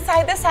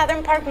inside the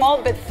Southern Park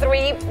Mall, but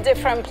 3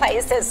 different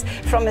places,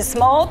 from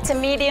small to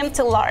medium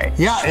to large.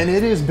 Yeah, and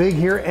it is big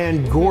here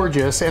and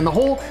gorgeous. And the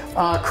whole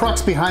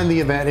crux behind the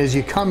event is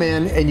you come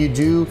in and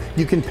you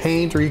can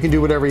paint or you can do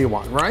whatever you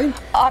want, right?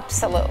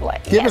 Absolutely.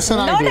 Give us an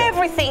idea. Not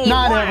everything you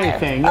want. Not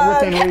everything.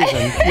 Within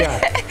reason.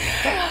 Yeah.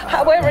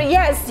 However,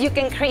 yes, you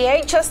can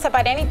create just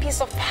about any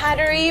piece of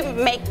pottery,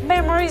 make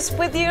memories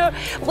with your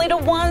little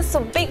ones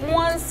or big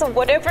ones, or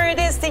whatever it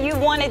is that you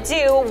want to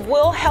do.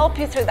 We'll help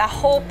you through the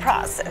whole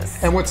process.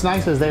 And what's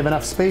nice is they have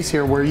enough space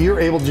here where you're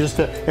able just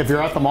to, if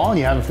you're at the mall and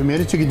you have a few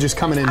minutes, you can just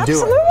come in and do it.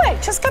 Absolutely.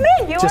 Just come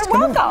in. You are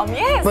welcome.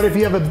 Yes. But if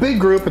you have a big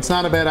group, it's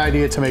not a bad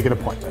idea to make an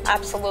appointment.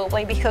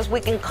 Absolutely, because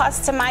we can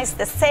customize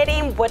the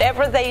setting,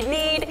 whatever they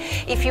need.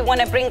 If you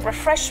want to bring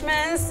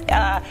refreshments,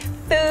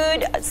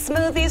 food,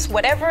 smoothies,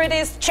 whatever it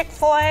is,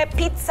 Chick-fil-A,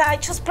 pizza,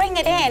 just bring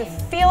it in.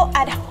 Feel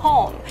at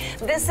home.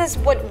 This is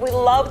what we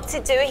love to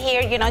do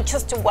here, you know,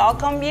 just to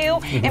welcome you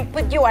and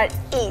put you at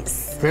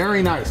ease.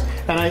 Very nice.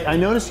 And I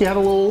noticed you had a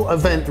little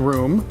event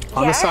room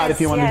on the side if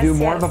you want to do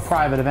more of a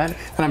private event.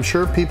 And I'm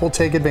sure people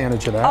take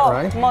advantage of that,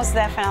 right? Most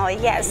definitely,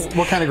 yes.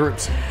 What kind of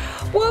groups?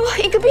 Well,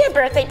 it could be a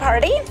birthday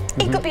party,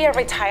 it could be a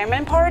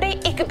retirement party,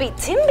 it could be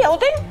team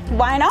building.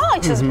 Why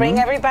not? Just bring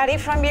everybody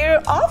from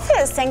your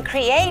office and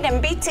create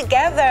and be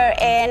together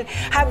and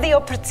have the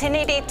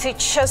opportunity to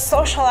just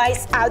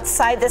socialize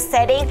outside the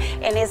setting.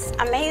 And it's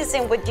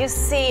amazing what you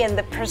see in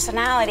the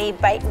personality.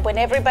 When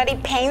everybody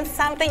paints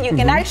something, you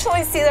can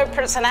actually see their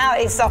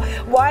personality. So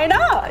why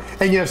not?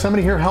 And you have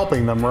somebody here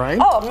helping them, right?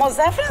 Oh, most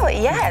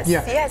definitely, yes.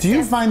 Yeah. Yes, do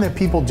you find that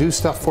people do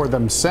stuff for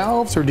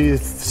themselves, or do you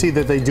see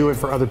that they do it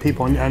for other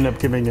people and end up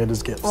giving it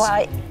as gifts?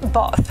 Well,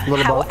 both.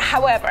 Both.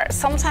 However,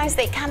 sometimes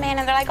they come in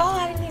and they're like, oh,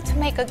 I need to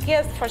make a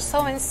gift for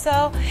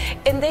so-and-so.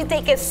 And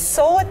they get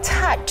so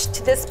attached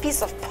to this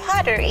piece of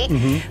pottery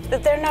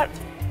that they're not,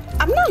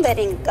 I'm not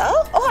letting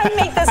go. Oh, I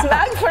made this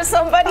mug for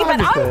somebody, but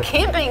I'm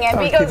keeping it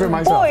because,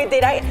 boy,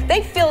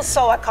 they feel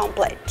so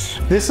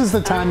accomplished. This is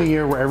the time of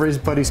year where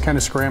everybody's kind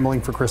of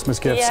scrambling for Christmas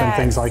gifts and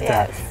things like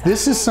that.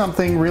 This is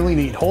something really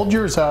neat. Hold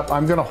yours up.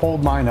 I'm going to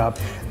hold mine up.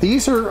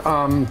 These are,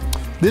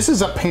 this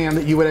is a pan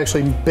that you would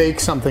actually bake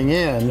something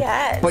in,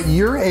 but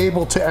you're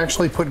able to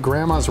actually put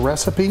Grandma's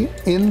recipe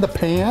in the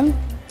pan?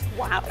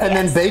 Wow. And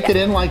then bake it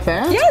in like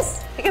that?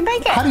 Yes, you can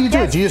bake it. How do you do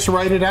it? Do you just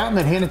write it out and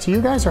then hand it to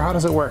you guys, or how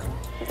does it work?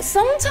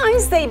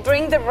 Sometimes they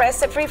bring the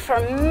recipe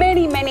from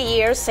many, many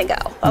years ago,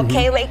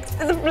 okay? Like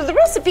the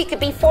recipe could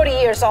be 40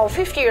 years old,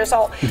 50 years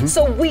old.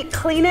 So we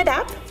clean it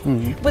up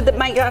with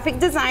my graphic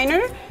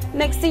designer.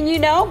 Next thing you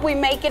know, we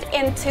make it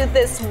into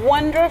this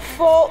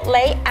wonderful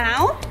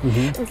layout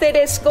that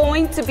is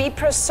going to be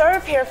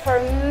preserved here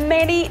for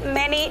many,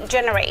 many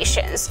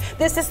generations.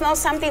 This is not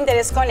something that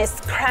is going to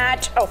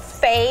scratch or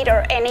fade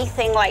or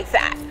anything like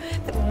that.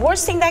 The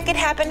worst thing that could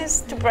happen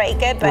is to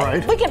break it,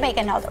 but we can make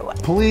another one.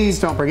 Please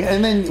don't break it.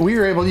 And then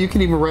you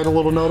can even write a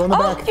little note on the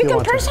back. You can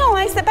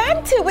personalize the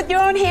back too with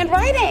your own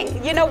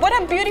handwriting. You know, what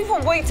a beautiful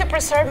way to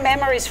preserve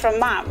memories from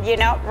Mom, you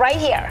know, right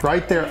here.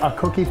 Right there, a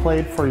cookie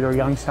plate for your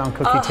Youngstown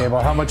cookie table.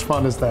 How much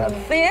fun is that?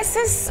 This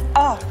is,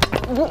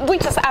 we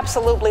just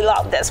absolutely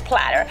love this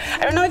platter.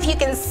 I don't know if you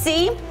can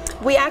see,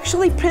 we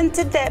actually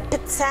printed the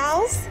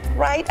petals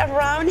right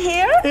around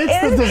here.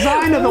 It's the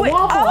design of the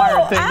waffle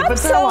iron thing.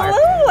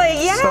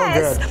 Absolutely, yes. So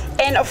good.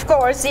 And of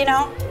course, you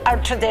know, our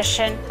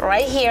tradition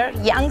right here,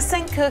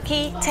 Youngstown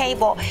cookie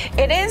table.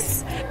 It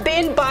is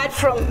being bought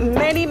from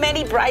many,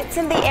 many brides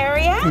in the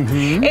area.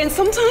 And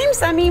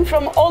sometimes, I mean,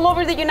 from all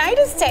over the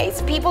United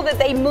States, people that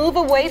they move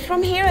away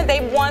from here and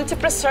they want to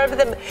preserve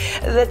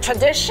the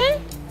tradition.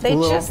 They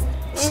just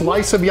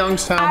slice of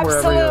Youngstown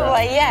wherever you're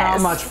at. Yes. How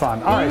much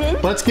fun. All right,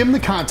 let's give them the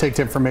contact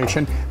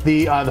information.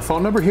 The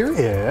phone number here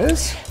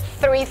is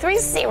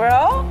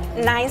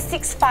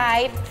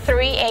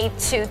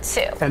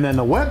 330-965-3822. And then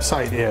the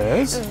website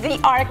is the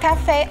Art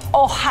Café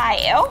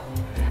Ohio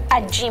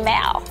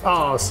 @gmail.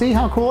 Oh, see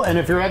how cool? And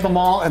if you're at the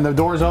mall and the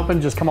door's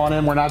open, just come on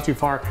in. We're not too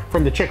far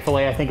from the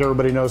Chick-fil-A. I think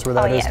everybody knows where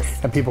that is,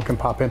 and people can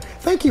pop in.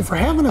 Thank you for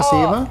having us,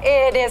 Eva.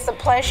 It is a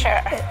pleasure.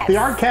 The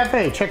Art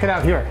Cafe, check it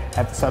out here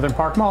at the Southern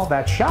Park Mall.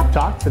 That's Shop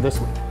Talk for this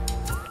week.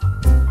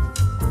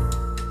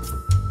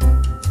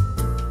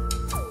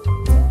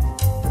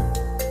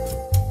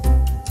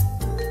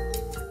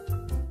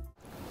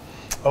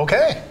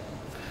 Okay.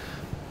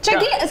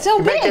 Check it, it's so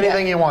big. Make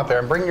anything you want there,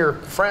 and bring your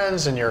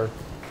friends and your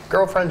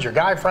girlfriends, your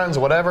guy friends,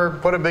 whatever.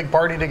 Put a big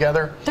party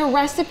together. The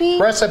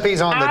recipes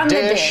on the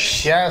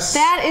dish. Yes.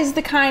 That is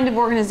the kind of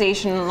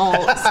organizational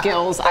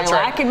skills I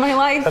lack in my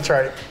life. That's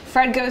right.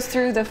 Fred goes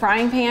through the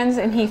frying pans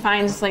and he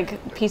finds like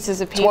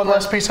pieces of paper. It's one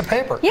less piece of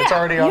paper. Yeah, it's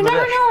already on the dish. You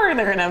never know where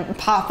they're gonna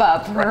pop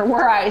up or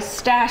where I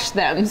stash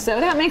them, so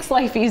that makes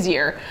life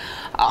easier.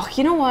 Oh,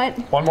 you know what?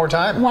 One more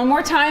time. One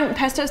more time,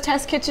 Pesto's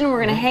Test Kitchen. We're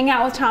going to hang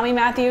out with Tommy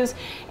Matthews,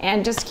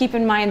 and just keep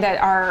in mind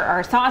that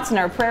our thoughts and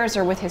our prayers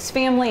are with his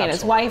family and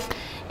his wife.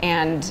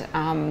 and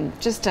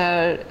just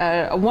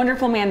a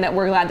wonderful man that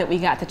we're glad that we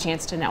got the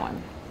chance to know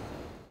him.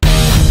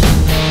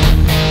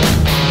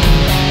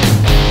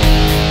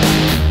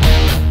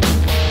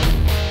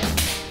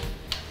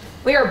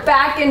 We are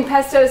back in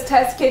Pesto's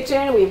Test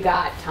Kitchen. We've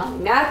got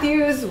Tommy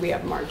Matthews, we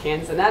have Mark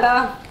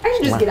Canzonetta. I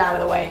should just get out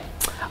of the way.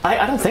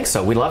 I don't think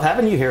so. We love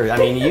having you here. I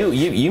mean,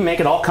 you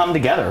make it all come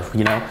together,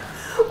 you know.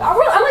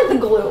 I'm like the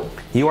glue.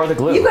 You are the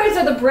glue. You guys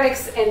are the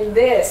bricks, and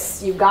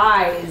this, you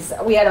guys,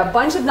 we had a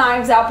bunch of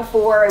knives out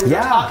before, and we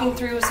were talking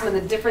through some of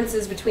the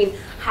differences between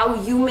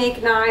how you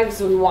make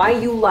knives and why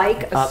you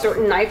like a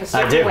certain knife a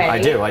certain way. I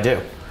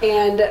do.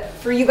 And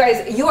for you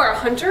guys, you are a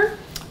hunter.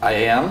 I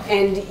am.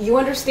 And you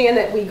understand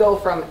that we go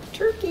from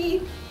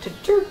turkey to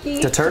turkey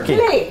to turkey.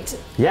 Plate.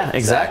 Yeah,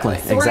 exactly.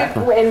 So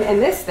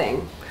and this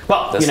thing.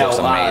 Well, this looks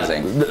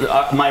amazing.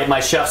 My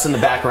chefs in the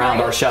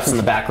background, our chefs in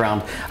the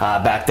background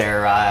back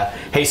there,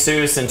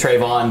 Jesus and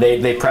Trayvon,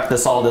 they prepped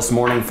this all this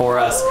morning for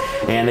us,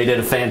 and they did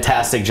a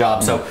fantastic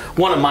job. So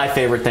one of my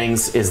favorite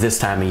things is this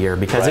time of year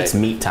because it's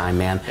meat time,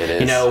 man. It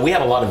is. You know, we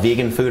have a lot of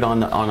vegan food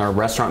on our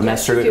restaurant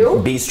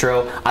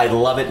bistro. I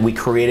love it. We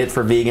create it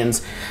for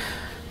vegans.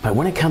 But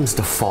when it comes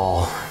to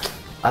fall,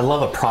 I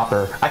love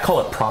I call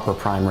it proper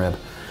prime rib.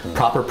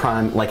 Proper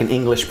prime, like an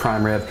English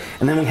prime rib.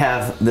 And then we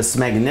have this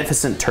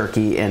magnificent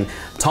turkey, and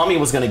Tommy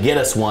was going to get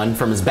us one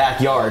from his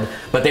backyard,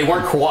 but they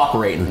weren't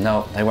cooperating.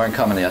 No, they weren't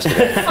coming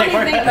yesterday. Funny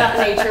thing about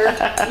nature.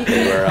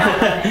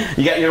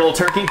 You got your little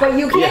turkey? But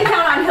you can't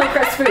count on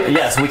Hillcrest Foods.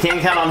 Yes, we can't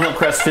count on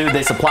Hillcrest Food.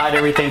 They supplied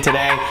everything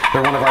today.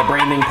 They're one of our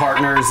branding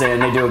partners,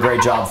 and they do a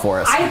great job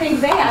for us. I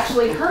think they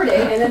actually heard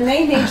it, and then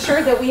they made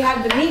sure that we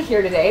have the meat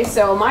here today.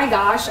 So my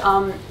gosh,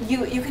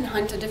 you can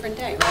hunt a different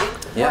day,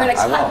 right? Yeah, we're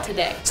gonna cut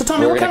today. So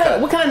Tommy, what kind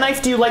of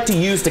knife do you like to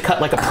use to cut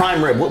like a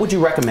prime rib? What would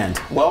you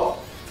recommend?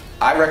 Well,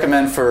 I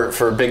recommend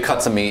for big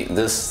cuts of meat,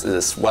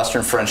 this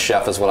Western French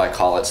chef is what I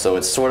call it. So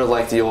it's sort of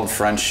like the old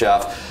French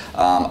chef.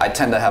 I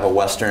tend to have a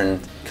Western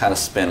kind of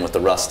spin with the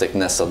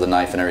rusticness of the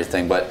knife and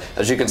everything. But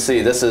as you can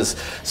see, this is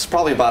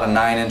probably about a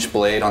 9-inch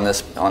blade on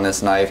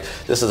this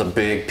knife. This is a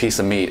big piece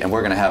of meat, and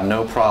we're going to have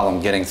no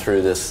problem getting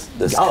through this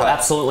cut.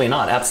 Absolutely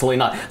not. Absolutely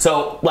not.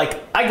 So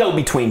like I go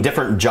between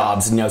different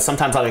jobs. You know,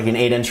 sometimes I like an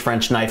 8-inch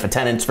French knife, a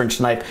 10-inch French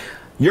knife.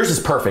 Yours is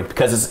perfect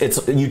because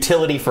it's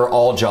utility for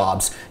all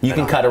jobs. You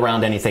can cut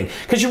around anything.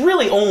 Because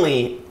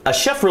a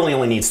chef really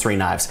only needs 3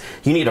 knives.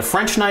 You need a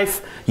French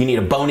knife, you need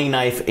a boning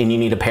knife, and you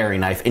need a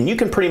paring knife. And you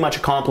can pretty much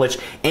accomplish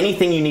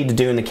anything you need to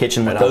do in the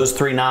kitchen with those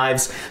 3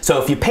 knives.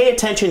 So if you pay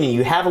attention and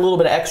you have a little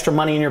bit of extra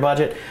money in your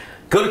budget,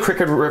 go to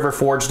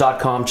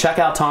cricketriverforge.com, check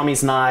out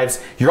Tommy's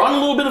knives. You're on a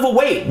little bit of a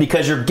wait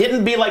because you're getting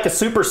to be like a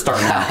superstar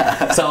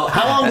now. So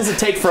how long does it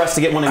take for us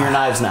to get one of your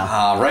knives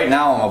now? Right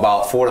now I'm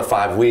about 4 to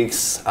 5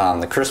 weeks.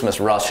 The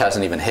Christmas rush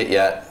hasn't even hit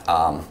yet.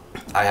 I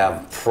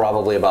have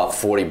probably about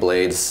 40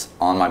 blades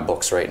on my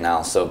books right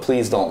now, so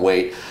please don't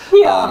wait.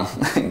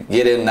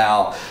 Get in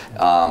now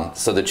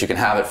so that you can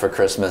have it for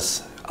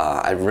Christmas.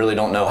 I really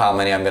don't know how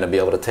many I'm going to be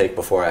able to take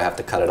before I have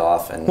to cut it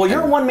off. Well,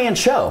 you're a one-man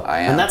show. I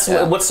am. And that's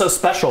what's so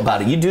special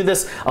about it. You do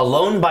this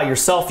alone by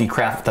yourself. You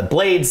craft the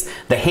blades,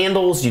 the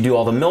handles, you do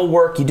all the mill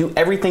work, you do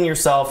everything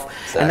yourself.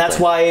 Exactly. And that's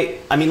why,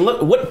 I mean,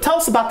 look, tell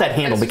us about that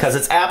handle because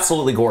it's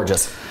absolutely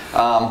gorgeous.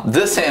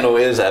 This handle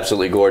is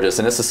absolutely gorgeous,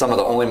 and this is some of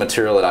the only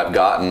material that I've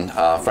gotten.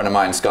 A friend of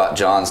mine, Scott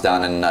Johns,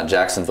 down in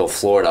Jacksonville,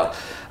 Florida.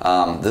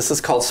 This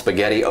is called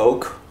spaghetti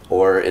oak,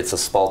 or it's a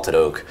spalted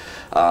oak.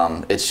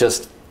 It's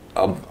just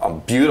a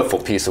beautiful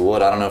piece of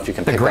wood. I don't know if you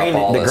can pick up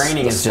all this. The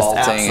graining is just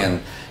absolute.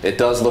 And it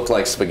does look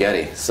like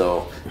spaghetti,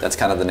 so that's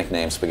kind of the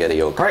nickname,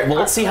 spaghetti oak. All right, well,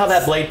 let's see how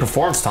that blade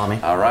performs,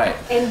 Tommy. All right.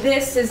 And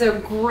this is a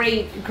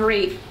great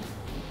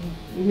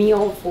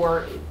meal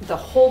for the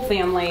whole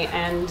family,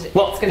 and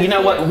well, you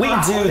know what, we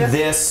do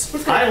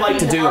this. I like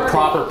to do a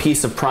proper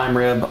piece of prime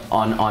rib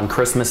on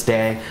Christmas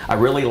Day. I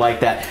really like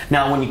that.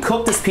 Now, when you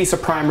cook this piece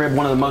of prime rib,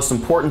 one of the most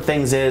important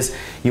things is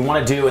you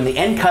want to do, and the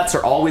end cuts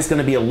are always going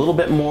to be a little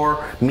bit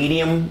more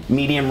medium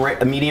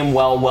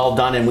well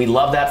done, and we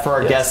love that for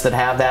our guests that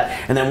have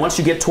that. And then once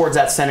you get towards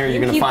that center,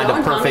 you're going to find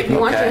a perfect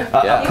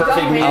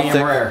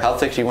medium rare. How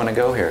thick do you want to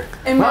go here?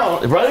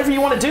 Well, whatever you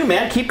want to do,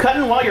 man. Keep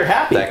cutting while you're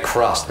happy. That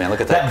crust, man. Look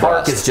at that crust.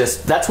 Bark is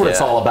just, that's what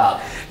it's all about.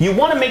 You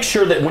want to make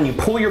sure that when you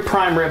pull your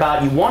prime rib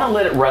out, you want to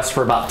let it rest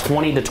for about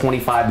 20 to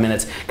 25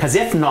 minutes, because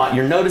if not,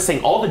 you're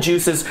noticing all the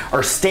juices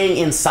are staying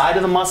inside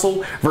of the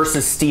muscle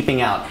versus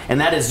steeping out,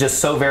 and that is just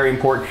so very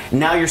important.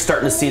 Now you're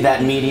starting to see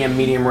that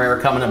medium rare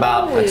coming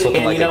about,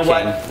 and like you know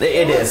what?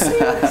 It is.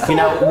 You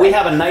know, we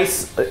have a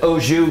nice au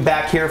jus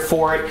back here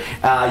for it.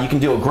 You can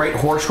do a great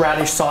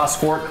horseradish sauce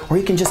for it, or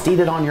you can just eat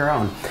it on your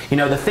own. You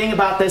know, the thing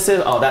about this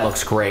is, oh, that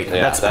looks great.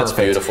 Yeah, that's perfect.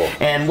 Beautiful.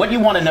 And what you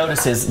want to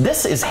notice is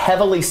this is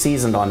heavily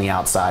seasoned on the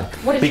outside.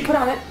 What did you put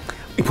on it?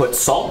 You put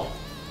salt,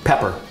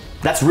 pepper.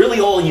 That's really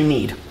all you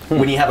need.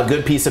 when you have a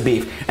good piece of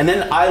beef. And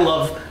then I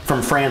love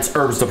from France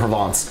herbs de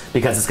Provence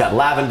because it's got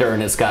lavender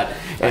and it's got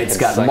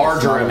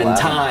marjoram and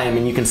thyme,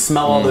 and you can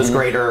smell all those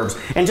great herbs.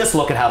 And just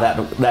look at how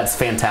that's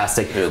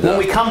fantastic. Dude, when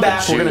we come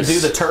back, we're going to do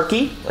the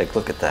turkey. Like,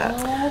 look at that.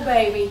 Oh,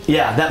 baby.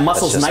 Yeah, that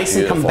muscle's nice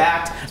beautiful. and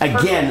compact.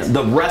 Again,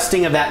 the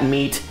resting of that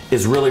meat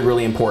is really,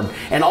 really important.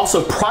 And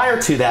also,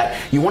 prior to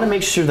that, you want to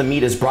make sure the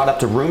meat is brought up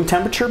to room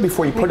temperature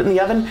before you put it in the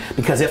oven,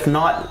 because if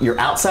not, your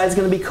outside's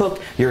going to be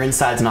cooked, your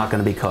inside's not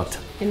going to be cooked.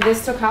 And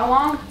this took how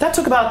long? That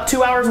took about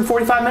 2 hours and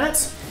 45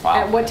 minutes. Wow.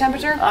 At what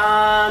temperature?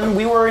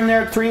 We were in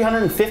there at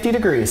 350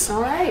 degrees.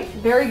 All right,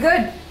 very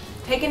good.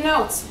 Taking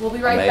notes. We'll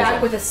be right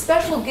back with a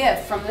special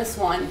gift from this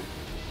one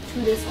to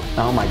this one.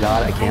 Oh my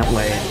God, I can't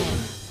wait.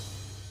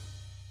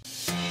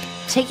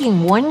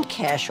 Taking one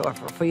cash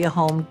offer for your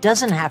home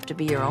doesn't have to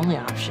be your only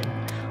option.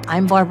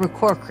 I'm Barbara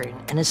Corcoran,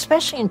 and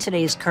especially in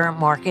today's current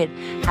market,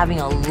 having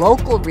a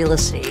local real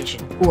estate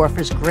agent who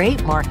offers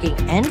great marketing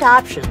and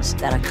options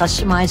that are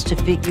customized to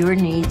fit your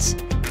needs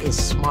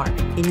is smart.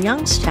 In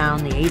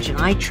Youngstown, the agent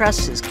I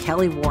trust is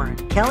Kelly Warren.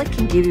 Kelly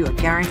can give you a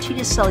guarantee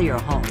to sell your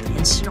home,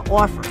 instant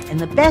offer, and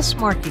the best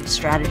marketing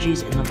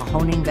strategies in the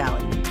Mahoning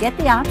Valley. Get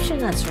the option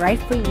that's right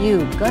for you.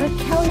 Go to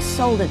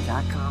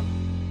kellysoldit.com.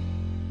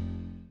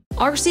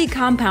 RC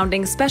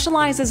Compounding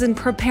specializes in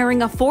preparing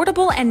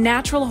affordable and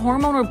natural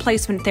hormone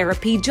replacement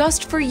therapy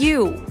just for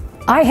you.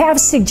 I have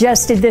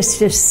suggested this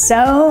to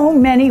so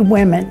many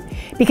women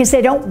because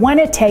they don't want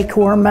to take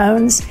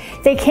hormones.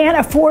 They can't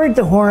afford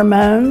the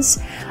hormones.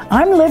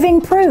 I'm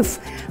living proof.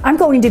 I'm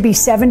going to be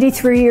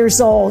 73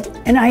 years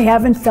old and I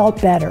haven't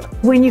felt better.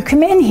 When you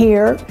come in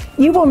here,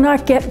 you will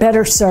not get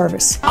better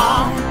service.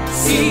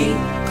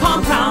 RC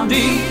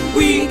Compounding,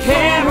 we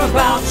care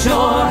about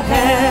your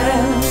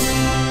health.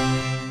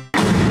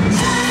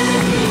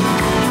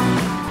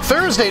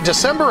 Thursday,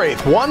 December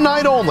 8th, one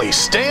night only,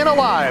 Staying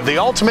Alive, the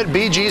ultimate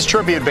Bee Gees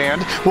tribute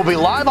band, will be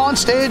live on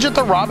stage at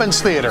the Robbins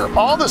Theater.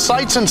 All the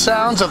sights and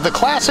sounds of the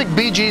classic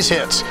Bee Gees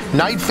hits,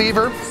 Night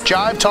Fever,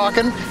 Jive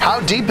Talkin', How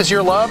Deep Is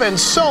Your Love, and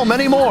so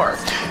many more.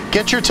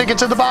 Get your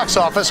tickets at the box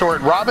office or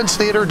at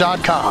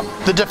robbinstheater.com.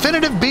 The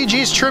definitive Bee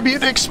Gees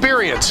tribute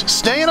experience,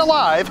 Staying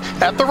Alive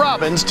at the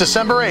Robbins,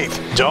 December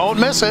 8th. Don't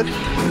miss it.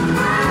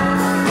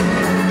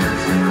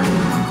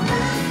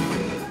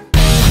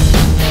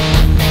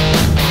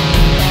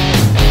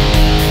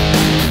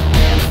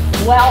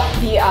 Well,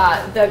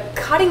 the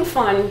cutting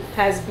fun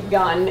has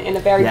begun in a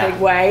very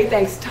big way.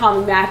 Thanks to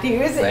Tommy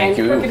Matthews and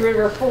Crooked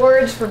River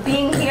Forge for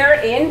being here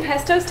in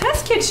Pesto's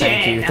Test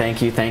Kitchen.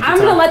 Thank you. I'm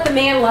going to let the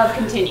man love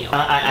continue.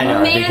 I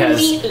know, because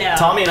meatloaf,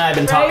 Tommy and I have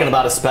been talking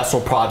about a special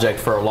project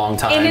for a long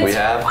time. And it's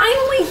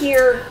finally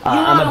here.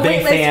 I'm a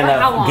big fan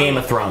of Game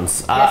of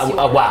Thrones. Yes,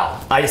 wow.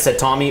 I just said,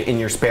 Tommy, in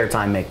your spare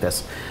time, make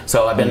this.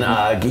 So I've been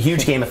a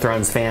huge Game of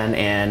Thrones fan,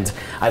 and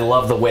I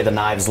love the way the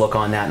knives look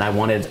on that, and I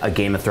wanted a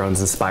Game of Thrones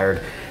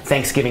inspired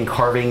Thanksgiving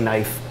carving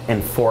knife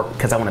and fork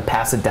because I want to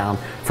pass it down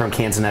from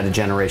Canzonetta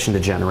generation to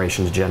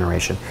generation to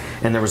generation.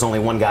 And there was only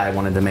one guy I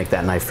wanted to make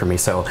that knife for me,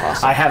 so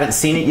awesome. I haven't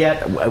seen it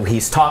yet.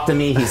 He's talked to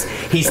me.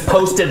 He's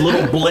posted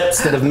little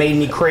blips that have made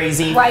me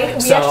crazy.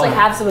 Right, we actually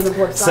have some of the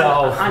blips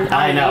on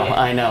I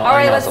know. All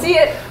right, let's see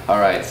it. All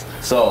right,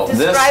 so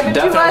this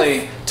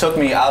definitely took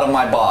me out of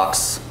my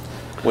box,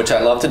 which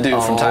I love to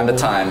do from time to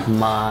time.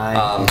 My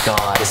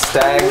God. The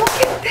stag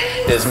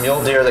is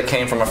mule deer that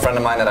came from a friend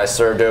of mine that I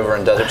served over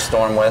in Desert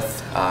Storm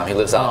with. He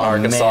lives out in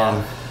Arkansas.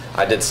 Man.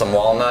 I did some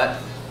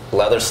walnut,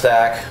 leather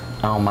stack.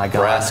 Oh my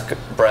God.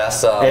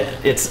 Brass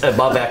it's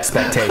above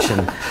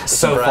expectation.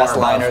 So brass far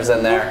liners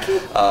in there.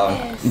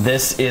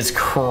 This is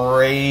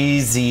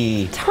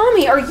crazy.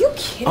 Tommy, are you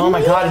kidding me? Oh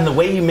my God, and the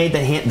way you made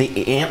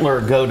the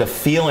antler go to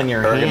feel in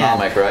your hand.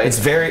 Ergonomic, right? It's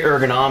very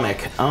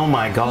ergonomic. Oh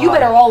my God. You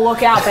better all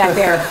look out back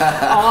there.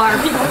 All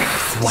our people.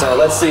 Wow. So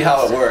let's see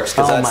how it works,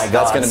 because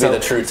that's going to be the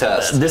true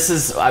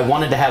test. I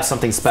wanted to have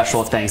something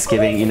special at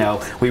Thanksgiving. You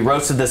know, we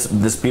roasted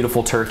this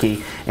beautiful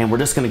turkey, and we're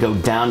just going to go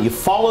down. You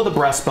follow the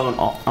breastbone.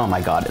 Oh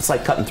my God, it's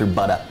like cutting through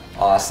butter.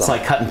 Awesome. It's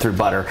like cutting through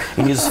butter.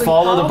 And you just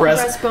follow the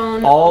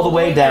breastbone all the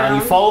way down.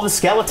 You follow the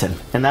skeleton,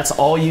 and that's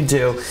all you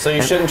do. So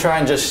you shouldn't try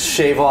and just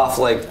shave off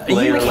like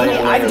layer.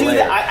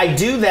 I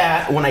do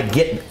that when I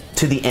get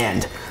to the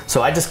end.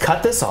 So I just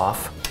cut this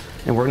off,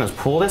 and we're going to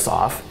pull this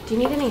off. Do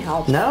you need any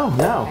help? No.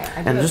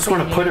 Okay, and just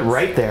want to put it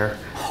right there,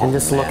 and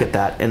just look at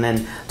that. And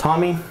then,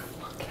 Tommy,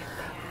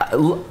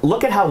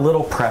 look at how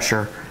little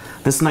pressure.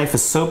 This knife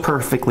is so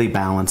perfectly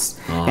balanced,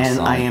 and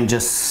I am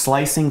just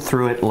slicing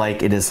through it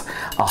like it is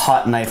a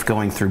hot knife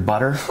going through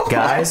butter.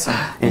 Guys,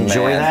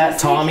 enjoy that.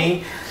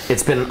 Tommy,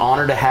 it's been an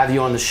honor to have you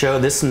on the show.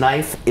 This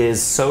knife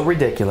is so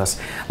ridiculous.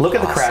 Look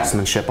at the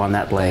craftsmanship on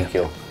that blade. Thank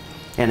you.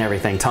 And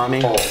everything.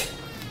 Tommy,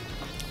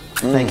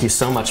 thank you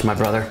so much, my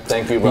brother.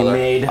 Thank you, brother.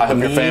 I hope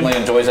your family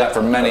enjoys that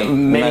for many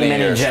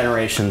years.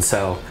 generations.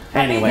 So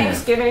anyway,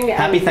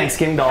 Happy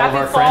Thanksgiving to all of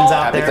our friends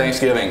out there. Happy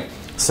Thanksgiving.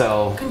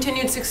 So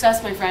continued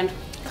success, my friend.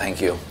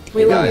 Thank you.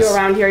 We love you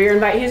around here.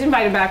 He's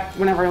invited back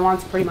whenever he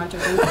wants, pretty much, I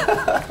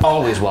think.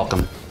 Always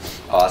welcome.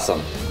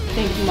 Awesome.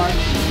 Thank you, Mark.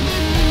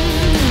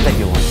 Thank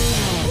you, Lauren.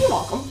 You're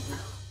welcome.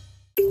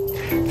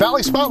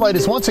 Valley Spotlight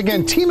is once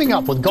again teaming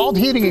up with Galt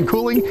Heating and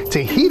Cooling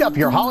to heat up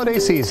your holiday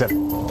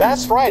season.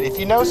 That's right. If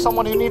you know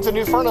someone who needs a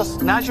new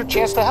furnace, now's your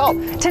chance to help.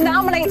 To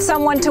nominate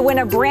someone to win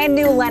a brand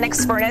new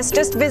Lennox furnace,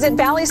 just visit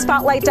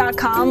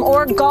valleyspotlight.com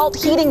or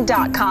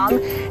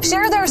galtheating.com.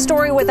 Share their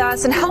story with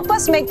us and help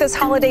us make this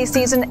holiday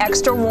season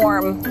extra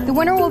warm. The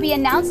winner will be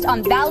announced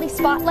on Valley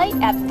Spotlight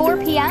at 4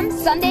 p.m.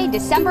 Sunday,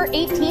 December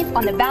 18th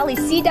on the Valley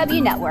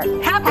CW Network.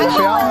 Happy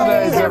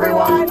holidays,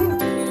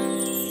 everyone!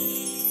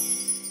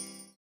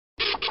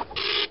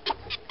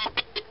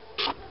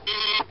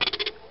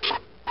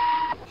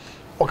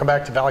 Welcome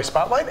back to Valley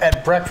Spotlight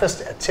at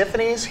Breakfast at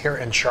Tiffany's here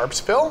in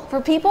Sharpsville. For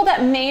people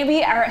that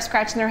maybe are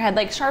scratching their head,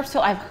 like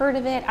Sharpsville, I've heard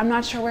of it. I'm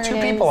not sure where it is. Two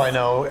people I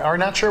know are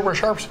not sure where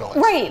Sharpsville is.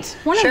 Right.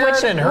 One Sharon of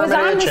which and was on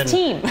Hermitage this and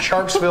team.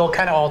 Sharpsville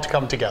kind of all to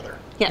come together.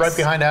 Yes. Right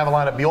behind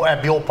Avalon at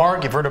Buell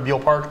Park. You've heard of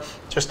Buell Park,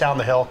 just down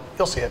the hill.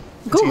 You'll see it.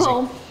 It's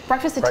Google easy.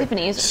 Breakfast at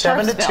Tiffany's,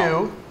 7 to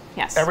Sharpsville. 2.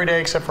 Yes. Every day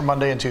except for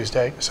Monday and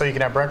Tuesday. So you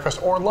can have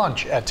breakfast or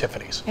lunch at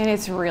Tiffany's. And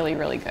it's really,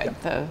 really good.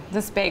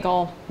 This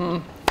bagel,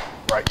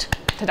 right.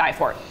 To die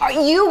for.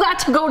 You got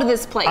to go to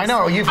this place. I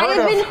know, you've heard I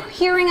have been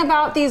hearing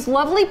about these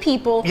lovely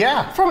people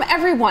from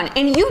everyone,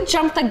 and you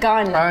jumped the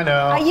gun. I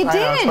know. You did.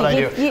 That's what I do.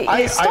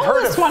 You stole I've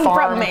heard this of one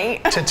farm from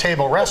me. to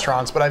table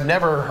restaurants, but I've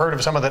never heard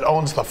of someone that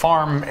owns the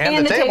farm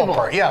and the table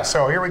part. Yeah,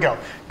 so here we go.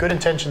 Good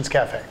Intentions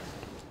Cafe.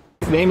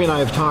 Amy and I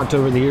have talked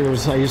over the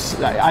years.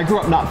 I grew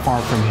up not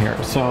far from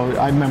here, so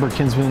I remember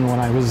Kinsman when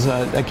I was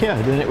a kid,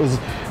 and it was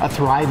a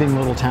thriving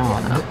little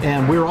town.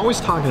 And we were always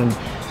talking,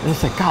 and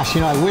it's like, gosh,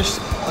 you know, I wish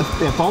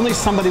if only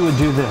somebody would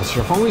do this,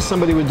 or if only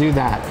somebody would do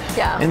that.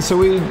 Yeah. And so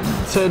we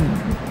said,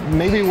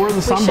 maybe we're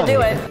the somebody.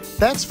 We should do it.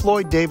 That's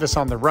Floyd Davis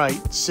on the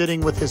right,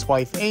 sitting with his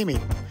wife Amy.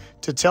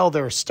 To tell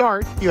their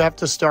start, you have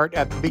to start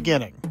at the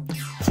beginning.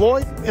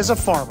 Floyd is a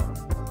farmer.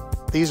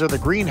 These are the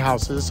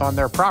greenhouses on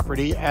their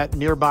property at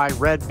nearby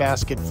Red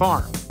Basket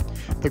Farm.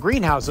 The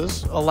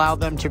greenhouses allow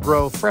them to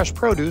grow fresh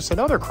produce and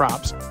other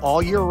crops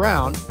all year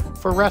round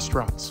for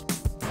restaurants.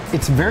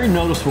 It's very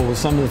noticeable with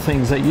some of the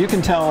things that you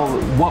can tell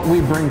what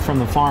we bring from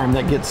the farm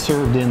that gets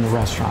served in the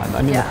restaurant.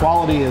 I mean, the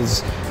quality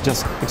is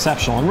just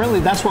exceptional. And really,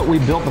 that's what we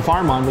built the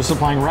farm on, was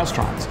supplying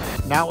restaurants.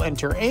 Now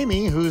enter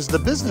Amy, who's the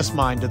business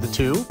mind of the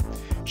two.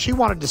 She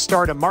wanted to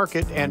start a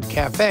market and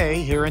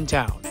cafe here in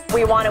town.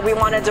 We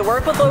wanted to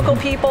work with local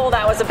people.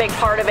 That was a big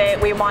part of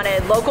it. We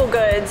wanted local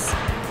goods,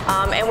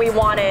 and we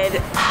wanted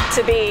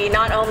to be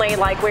not only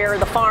like we're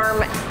the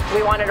farm,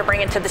 we wanted to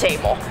bring it to the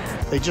table.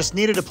 They just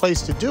needed a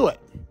place to do it.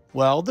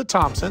 Well, the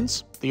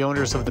Thompsons, the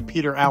owners of the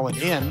Peter Allen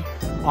Inn,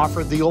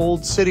 offered the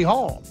old City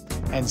Hall,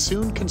 and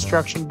soon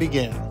construction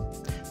began.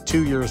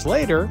 2 years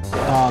later,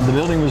 the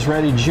building was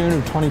ready June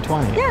of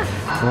 2020.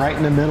 Yeah. Right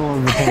in the middle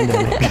of the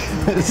pandemic.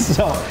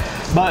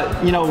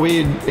 But, you know,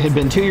 we had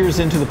been 2 years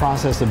into the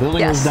process. The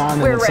building was done.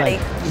 We're and it's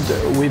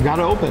ready. Like, we've got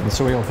to open,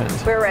 so we opened.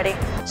 We're ready.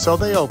 So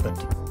they opened,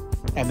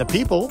 and the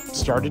people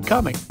started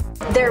coming.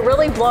 They're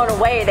really blown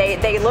away.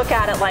 They look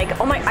at it like,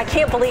 oh my, I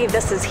can't believe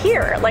this is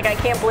here. Like, I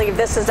can't believe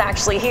this is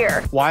actually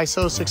here. Why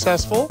so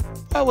successful?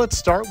 Well, let's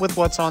start with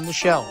what's on the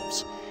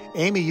shelves.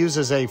 Amy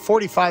uses a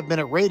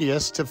 45-minute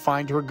radius to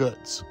find her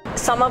goods.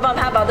 Some of them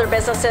have other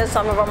businesses,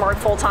 some of them work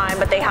full-time,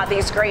 but they have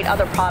these great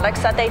other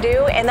products that they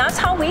do, and that's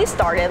how we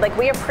started. Like,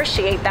 we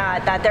appreciate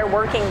that they're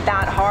working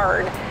that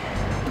hard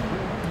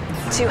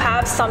to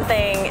have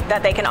something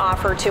that they can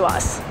offer to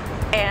us,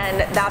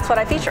 and that's what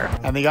I feature.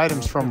 And the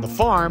items from the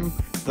farm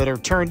that are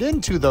turned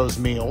into those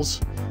meals,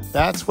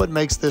 that's what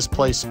makes this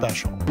place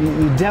special.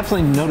 You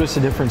definitely notice a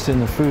difference in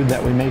the food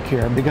that we make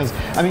here, because,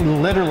 I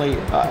mean, literally,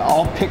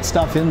 I'll pick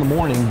stuff in the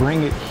morning,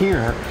 bring it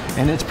here,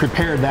 and it's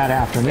prepared that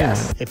afternoon.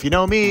 Yes. If you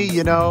know me,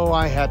 you know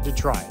I had to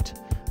try it.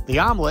 The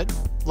omelet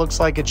looks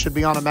like it should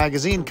be on a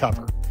magazine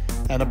cover.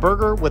 And a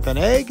burger with an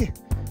egg,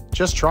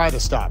 just try to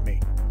stop me.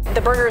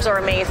 The burgers are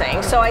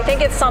amazing. So I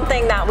think it's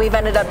something that we've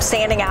ended up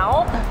standing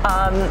out,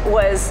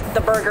 was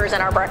the burgers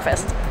and our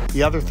breakfast.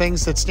 The other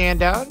things that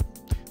stand out?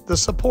 The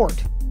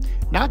support.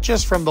 Not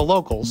just from the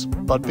locals,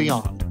 but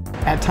beyond.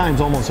 At times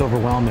almost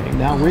overwhelming.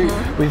 Now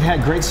we've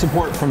had great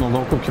support from the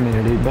local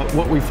community, but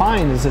what we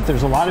find is that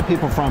there's a lot of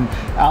people from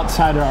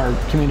outside of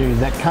our community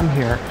that come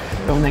here,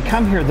 but when they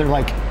come here, they're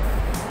like,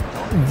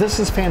 this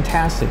is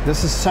fantastic.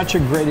 This is such a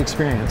great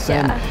experience.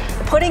 Yeah.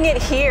 And putting it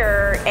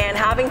here and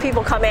having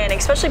people come in,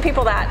 especially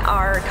people that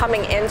are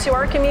coming into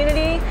our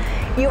community,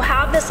 you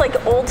have this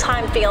like old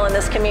time feel in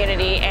this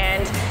community,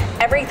 and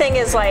everything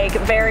is like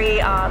very,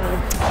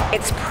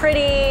 it's pretty,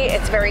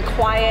 it's very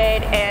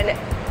quiet, and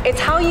it's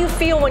how you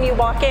feel when you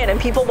walk in and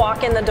people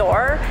walk in the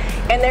door,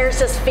 and there's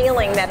this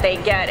feeling that they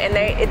get, and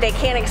they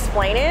can't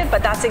explain it,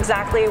 but that's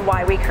exactly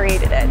why we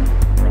created it.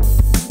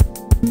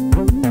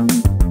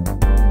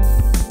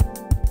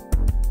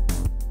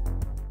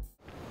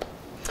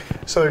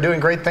 So they're doing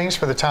great things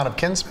for the town of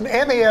Kinsman,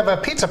 and they have a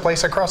pizza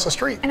place across the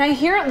street. And I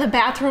hear the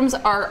bathrooms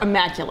are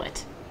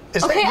immaculate.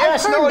 Is okay,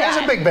 yes, I've no, heard it is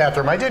a big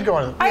bathroom. I did go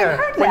in. I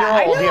heard when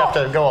that. you're old, you have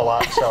to go a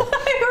lot. So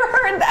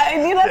I heard that. I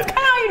mean, that's kind of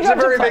how you it's judge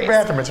a very place. big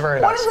bathroom. It's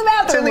very nice. What does the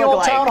bathroom It's in the look old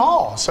like? town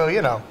hall, so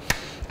you know.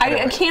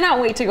 I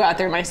cannot wait to go out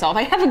there myself.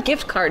 I have a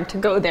gift card to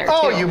go there,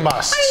 Oh, too. you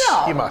must. I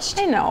know. You must.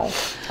 I know.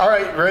 All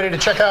right, ready to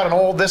check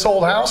out this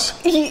old house?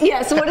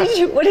 Yes. What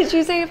did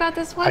you say about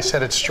this one? I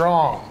said it's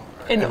strong.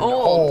 And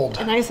old.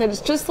 And I said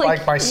it's just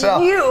like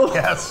myself. you.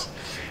 Yes.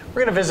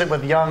 We're going to visit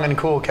with young and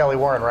cool Kelly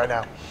Warren right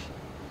now.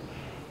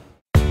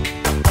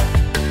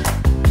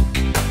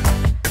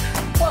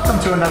 Welcome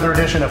to another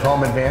edition of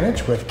Home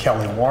Advantage with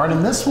Kelly Warren.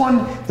 And this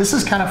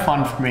is kind of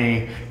fun for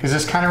me because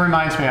this kind of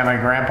reminds me of my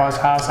grandpa's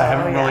house. I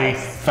haven't really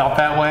felt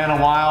that way in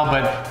a while,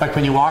 but like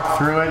when you walk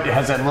through it, it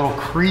has that little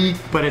creek,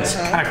 but it's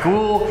kind of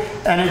cool.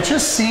 And it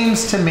just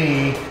seems to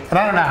me, and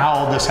I don't know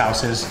how old this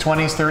house is,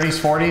 20s, 30s,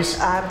 40s?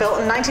 Built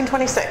in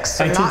 1926,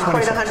 so not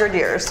quite 100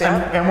 years.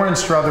 Yeah. And we're in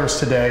Struthers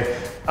today.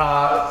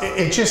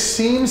 It just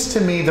seems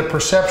to me, the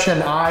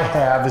perception I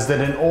have is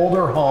that an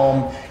older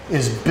home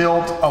is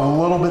built a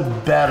little bit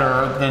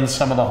better than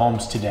some of the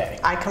homes today.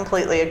 I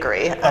completely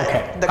agree.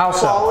 Okay. The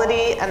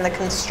quality and the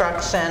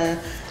construction,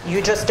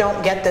 you just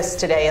don't get this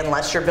today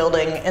unless you're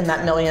building in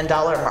that $1 million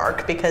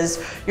mark, because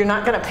you're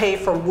not going to pay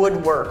for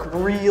woodwork,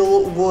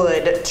 real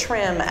wood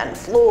trim and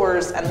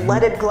floors and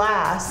leaded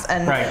glass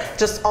and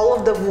just all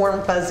of the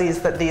warm fuzzies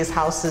that these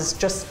houses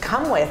just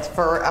come with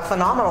for a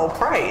phenomenal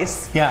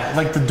price. Yeah,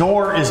 like the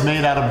door is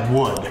made out of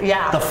wood.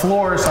 Yeah. The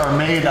floors are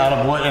made out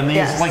of wood, and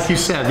these, like you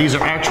said, these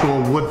are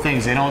actual wood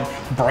things. They don't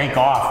break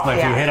off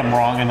if you hit them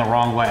in the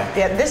wrong way.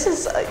 Yeah, this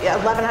is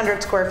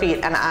 1,100 square feet,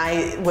 and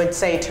I would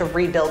say to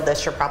rebuild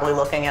this, you're probably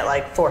looking at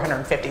like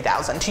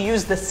 $450,000 to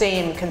use the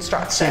same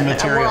construction. Same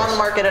materials. And we're on the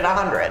market at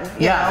 100.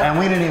 Yeah, and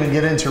we didn't even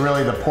get into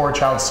really the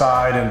porch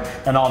outside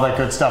and all that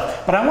good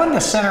stuff. But I wanted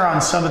to center on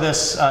some of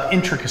this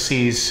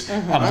intricacies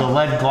of the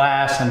lead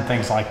glass and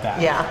things like that.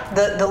 Yeah,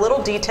 the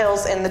little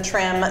details in the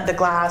trim, the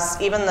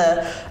glass, even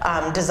the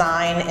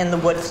design in the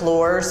wood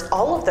floors,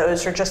 all of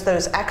those are just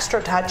those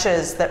extra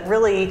touches that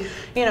really,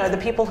 the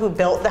people who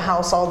built the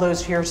house all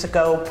those years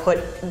ago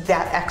put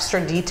that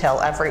extra detail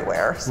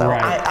everywhere. So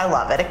I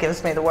love it. It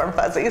gives me the warm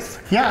fuzzies.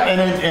 Yeah,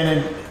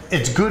 and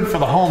it's good for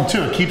the home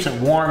too. It keeps it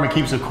warm, it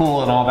keeps it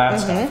cool, and all that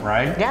stuff,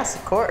 right? Yes,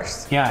 of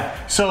course. Yeah.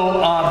 So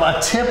a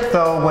tip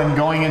though, when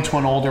going into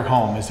an older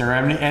home, is there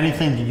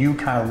anything that you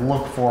kind of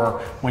look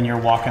for when you're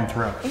walking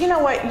through? You know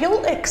what?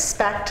 You'll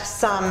expect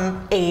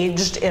some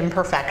aged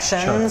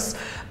imperfections,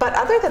 but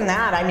other than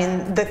that, I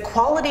mean, the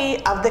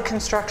quality of the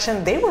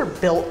construction, they were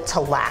built to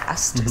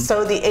last.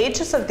 So the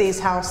ages of these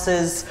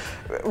houses,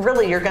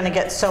 really, you're going to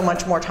get so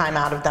much more time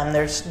out of them.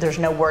 There's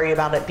no worry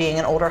about it being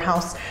an older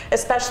house,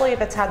 especially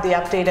if it's had the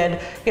updated,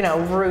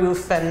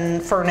 roof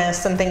and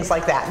furnace and things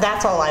like that.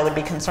 That's all I would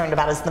be concerned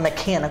about, is the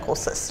mechanical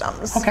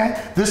systems.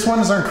 Okay. This one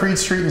is on Creed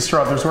Street in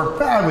Struthers,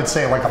 or I would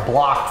say like a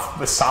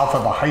block south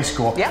of a high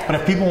school. Yeah. But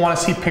if people want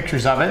to see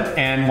pictures of it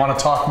and want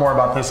to talk more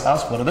about this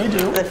house, what do they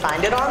do? They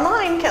find it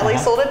online,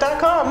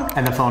 kellysoldit.com.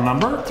 And the phone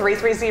number?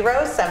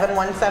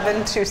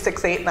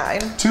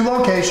 330-717-2689. 2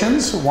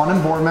 locations, one in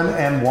Boardman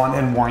and one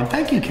in Warren.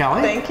 Thank you,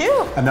 Kelly. Thank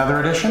you. Another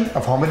edition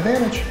of Home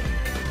Advantage.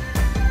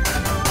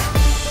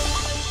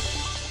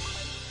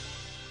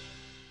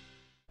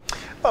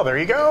 Oh, there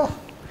you go.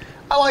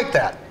 I like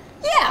that.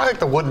 Yeah. I like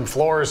the wooden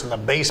floors and the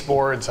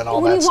baseboards and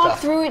all when that you walk stuff.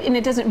 through it and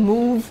it doesn't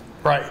move.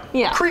 Right.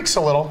 Yeah. Creaks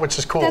a little, which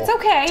is cool. That's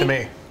okay. To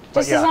me.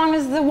 Just as long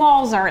as the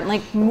walls aren't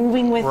like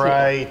moving with you.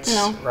 Right.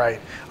 Right.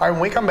 All right, when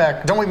we come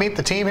back, don't we meet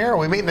the team here? Are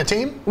we meeting the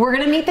team? We're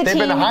going to meet the team.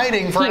 They've been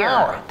hiding for here. an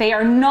hour. They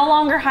are no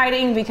longer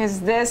hiding because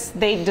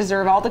they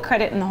deserve all the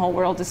credit in the whole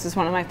world. This is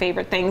one of my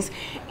favorite things.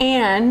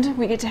 And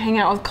we get to hang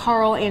out with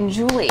Carl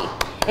Angiuli.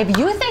 If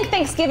you think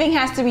Thanksgiving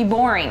has to be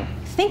boring,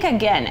 think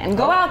again and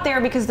go out there,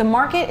 because the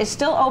market is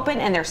still open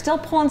and they're still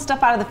pulling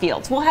stuff out of the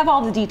fields. We'll have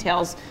all the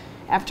details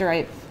after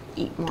I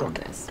eat more of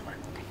this.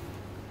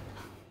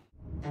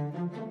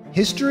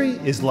 History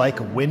is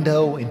like a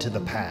window into the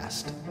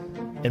past.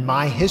 In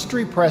my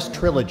History Press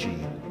trilogy,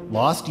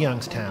 Lost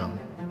Youngstown,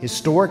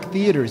 Historic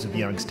Theaters of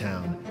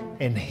Youngstown,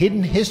 and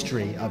Hidden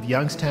History of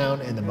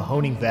Youngstown and the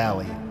Mahoning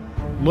Valley,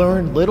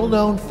 learn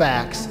little-known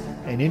facts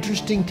and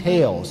interesting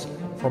tales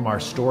from our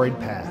storied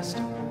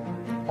past.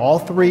 All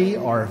 3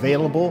 are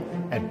available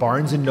at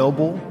Barnes &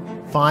 Noble,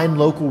 fine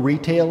local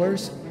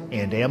retailers,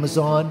 and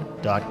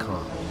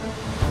Amazon.com.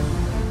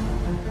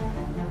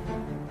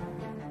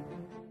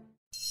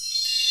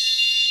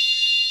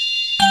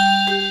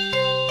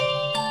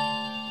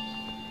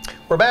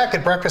 We're back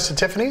at Breakfast at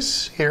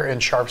Tiffany's here in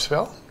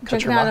Sharpsville.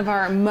 Drinking out of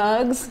our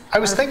mugs. I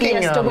was thinking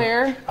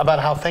Fiesta-ware.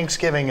 about how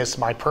Thanksgiving is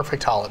my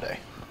perfect holiday.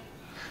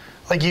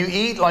 Like, you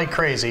eat like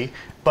crazy,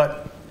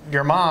 but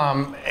your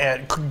mom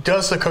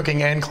does the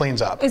cooking and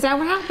cleans up. Is that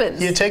what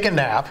happens? You take a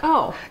nap.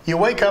 Oh. You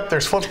wake up,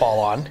 there's football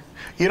on.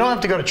 You don't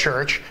have to go to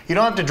church. You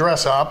don't have to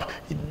dress up.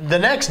 The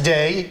next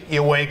day,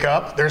 you wake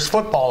up, there's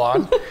football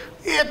on.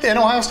 And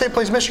Ohio State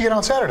plays Michigan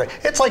on Saturday.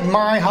 It's like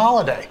my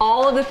holiday.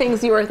 All of the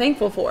things you are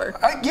thankful for.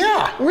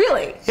 Yeah.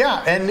 Really?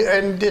 Yeah,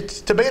 and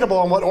it's debatable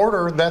on what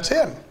order that's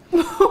in.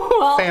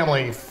 Well,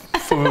 Family,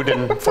 food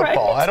and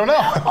football. I don't know.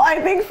 Well,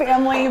 I think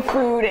family,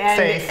 food, and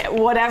faith,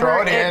 whatever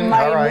throw it in.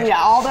 might all right. be. Yeah,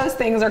 all those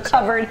things are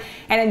covered.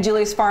 And in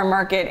Julie's Farm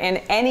Market,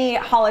 and any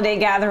holiday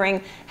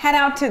gathering, head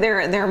out to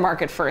their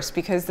market first,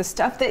 because the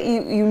stuff that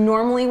you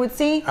normally would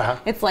see,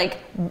 it's like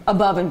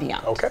above and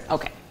beyond. Okay.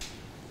 Okay.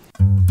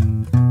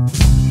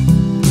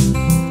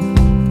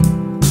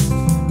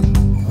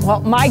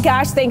 Well, my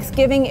gosh,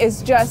 Thanksgiving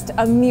is just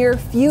a mere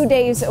few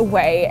days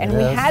away, and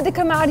we had to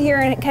come out here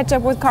and catch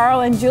up with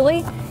Carl and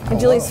Julie at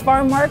Julie's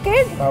Farm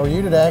Market. How are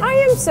you today? I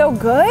am so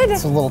good.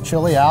 It's a little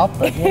chilly out,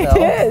 but you know,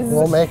 it is.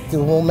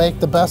 We'll make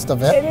the best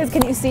of it. It is.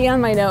 Can you see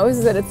on my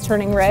nose that it's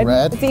turning red?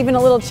 Red. It's even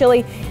a little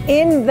chilly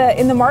in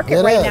the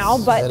market right now,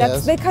 but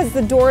that's because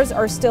the doors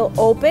are still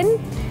open.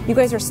 You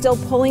guys are still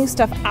pulling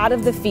stuff out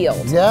of the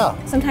field. Yeah.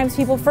 Sometimes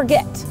people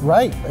forget.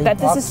 Right. That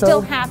this is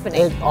still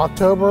happening.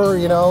 October,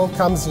 you know,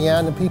 comes the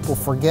end and people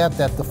forget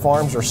that the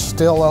farms are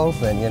still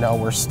open. You know,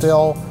 we're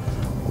still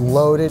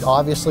loaded,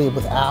 obviously,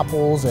 with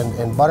apples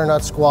and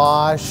butternut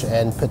squash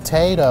and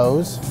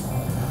potatoes.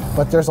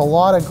 But there's a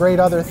lot of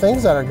great other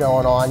things that are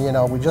going on. You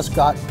know, we just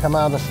come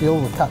out of the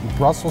field, we're cutting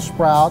Brussels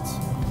sprouts.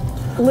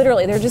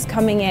 Literally, they're just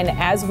coming in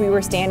as we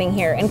were standing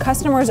here, and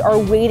customers are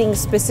waiting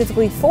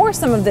specifically for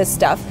some of this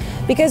stuff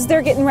because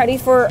they're getting ready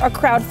for a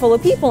crowd full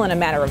of people in a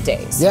matter of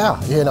days.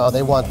 Yeah, you know,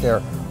 they want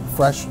their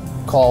fresh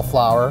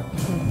cauliflower,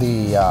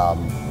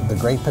 the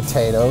great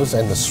potatoes,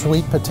 and the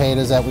sweet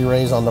potatoes that we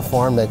raise on the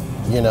farm that,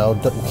 you know,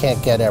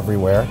 can't get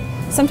everywhere.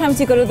 Sometimes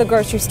you go to the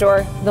grocery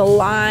store, the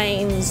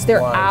lines,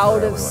 they're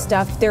out of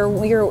stuff.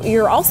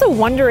 You're also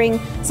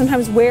wondering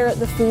sometimes where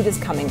the food is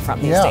coming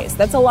from these days.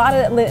 That's a lot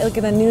of like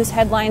the news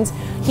headlines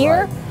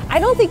here. Right. I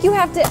don't think you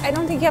have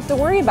to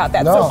worry about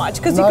that so much,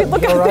 because you could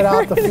look right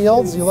out the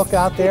fields. You look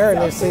out there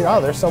and they see, oh,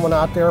 there's someone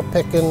out there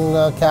picking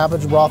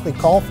cabbage, broccoli,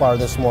 cauliflower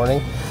this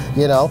morning.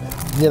 You know,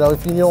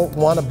 if you don't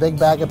want a big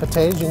bag of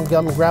potatoes, you can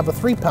come and grab a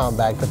 3-pound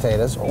bag of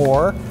potatoes,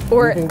 or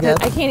you can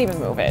get I can't even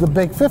move it. The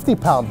big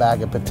 50-pound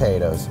bag of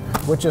potatoes,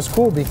 which is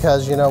cool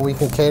because, you know, we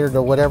can cater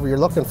to whatever you're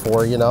looking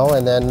for, you know,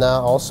 and then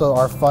also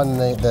our fun,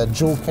 the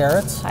jewel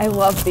carrots. I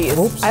love these.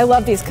 Oops. I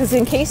love these because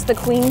in case the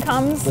queen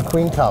comes. The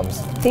queen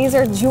comes. These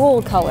are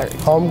jewel colored.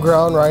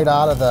 Homegrown right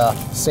out of the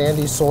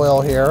sandy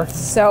soil here.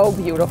 So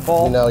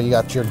beautiful. You know, you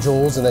got your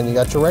jewels and then you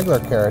got your regular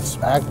carrots.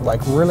 Act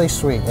like really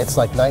sweet. It's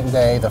like night and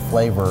day, the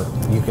flavor,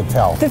 you can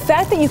tell. The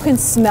fact that you can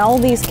smell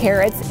these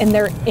carrots and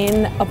they're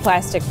in a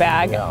plastic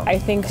bag, I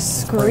think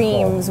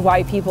screams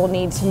why people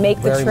need to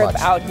make the trip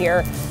out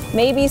here.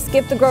 Maybe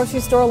skip the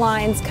grocery store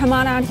lines, come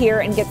on out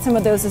here and get some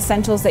of those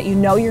essentials that you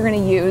know you're going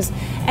to use,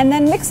 and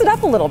then mix it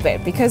up a little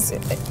bit, because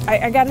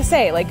I got to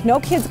say, like, no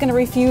kid's going to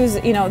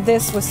refuse, you know,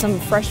 this with some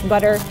fresh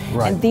butter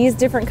and these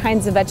different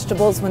kinds of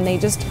vegetables when they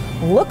just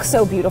look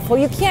so beautiful.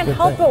 You can't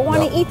help but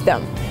want to eat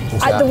them.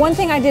 The one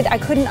thing I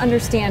couldn't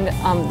understand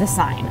the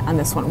sign on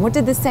this one. What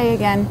did this say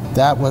again?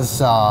 That was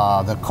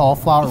the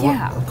cauliflower.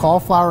 Yeah.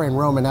 Cauliflower and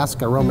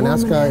Romanesca.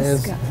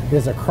 Romanesca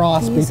is a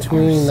cross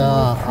between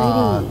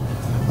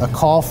a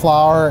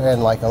cauliflower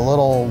and like a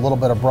little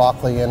bit of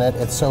broccoli in it.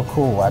 It's so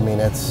cool. I mean,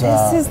 it's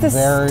this is the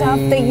stuff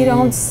that you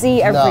don't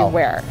see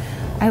everywhere.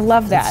 I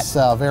love that. It's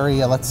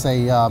very, let's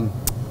say,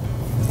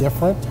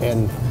 different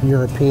and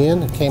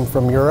European. It came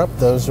from Europe.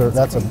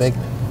 That's a big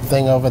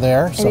thing over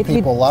there, so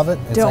people love it.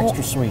 It's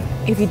extra sweet.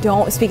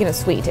 Speaking of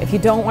sweet, if you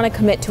don't want to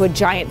commit to a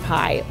giant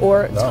pie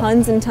or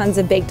tons and tons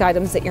of baked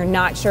items that you're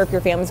not sure if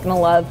your family's going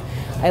to love,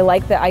 I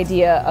like the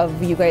idea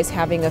of you guys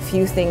having a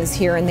few things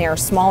here and there,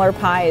 smaller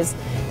pies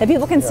that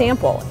people can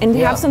sample and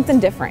have something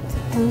different.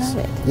 I love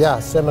it. Yeah,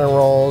 cinnamon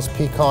rolls,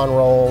 pecan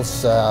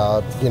rolls,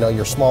 you know,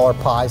 your smaller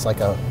pies like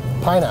a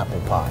pineapple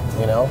pie,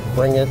 you know,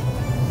 bring it.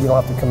 You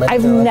don't have to commit to it.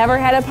 I've never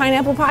had a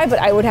pineapple pie, but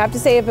I would have to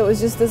say if it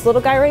was just this little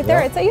guy right there,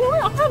 I'd say, you know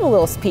what, I'll have a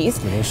little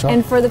piece.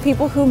 And for the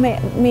people who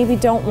maybe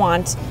don't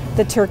want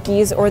the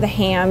turkeys or the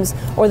hams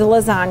or the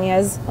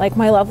lasagnas, like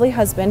my lovely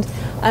husband,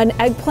 an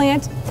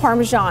eggplant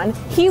parmesan,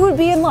 he would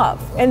be in love.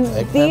 And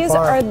these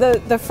are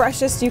the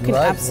freshest you can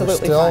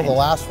absolutely find. The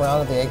last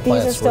round of the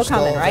eggplants. These are still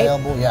coming, right?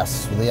 Available.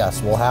 Yes,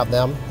 we'll have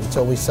them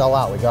until we sell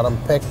out. We got them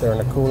picked, they're in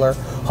the cooler.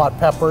 Hot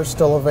peppers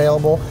still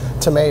available,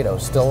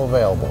 tomatoes still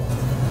available.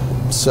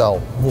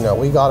 So, you know,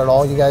 we got it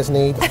all you guys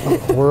need.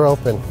 We're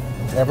open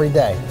every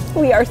day.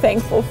 We are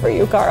thankful for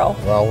you, Carl.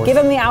 Well, give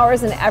them the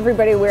hours and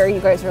everybody where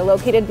you guys are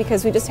located,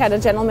 because we just had a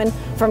gentleman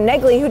from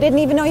Negley who didn't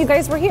even know you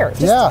guys were here.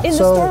 Just in the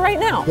store right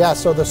now. Yeah,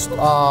 so the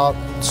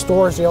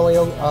store is the only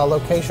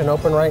location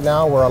open right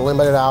now. We're on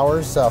limited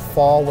hours,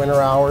 fall, winter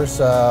hours,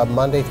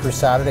 Monday through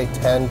Saturday,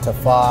 10 to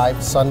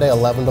 5, Sunday,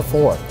 11 to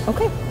 4.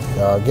 Okay.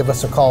 Give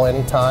us a call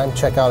anytime.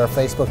 Check out our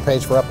Facebook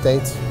page for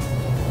updates.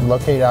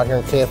 Located out here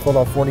in Canfield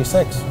on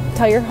 46.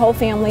 Tell your whole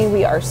family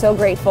we are so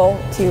grateful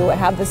to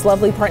have this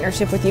lovely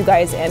partnership with you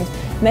guys, and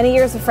many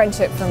years of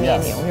friendship for me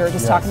and you. We were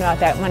just talking about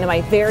that. One of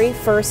my very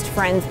first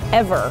friends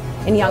ever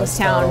in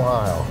Youngstown,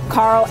 Ohio.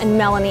 Carl and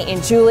Melanie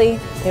and Julie.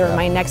 They were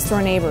my next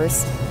door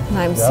neighbors. And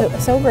I'm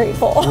so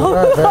grateful.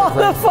 All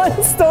the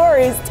fun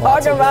stories.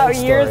 Talk about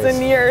years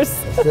and years.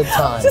 Good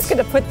times. I'm just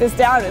going to put this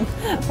down and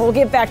we'll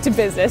get back to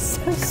business.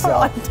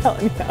 Carl, I'm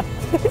telling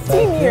you.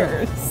 15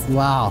 years.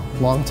 Wow,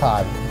 long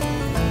time.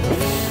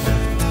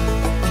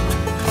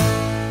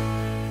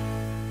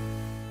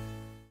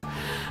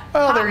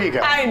 Oh, there you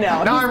go. I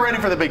know. Now I'm ready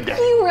for the big day.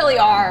 You really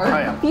are.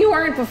 I am. You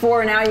weren't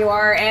before, now you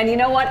are. And you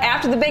know what?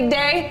 After the big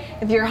day,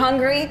 if you're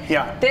hungry,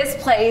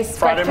 this place,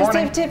 Friday Breakfast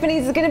morning. at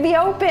Tiffany's, is going to be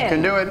open. You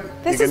can do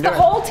it. This is the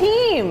whole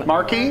team.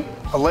 Marky,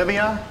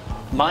 Olivia,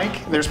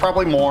 Mike, there's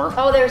probably more.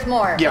 Oh, there's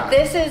more. Yeah.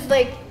 This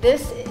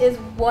is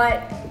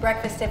what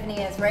Breakfast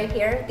Tiffany is right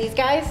here. These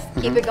guys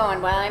keep it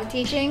going while I'm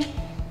teaching.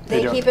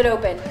 They keep it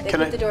open. They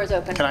keep the doors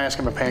open. Can I ask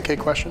him a pancake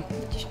question?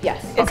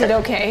 Yes. Is it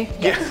okay?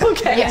 Yeah.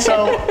 Okay.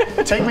 So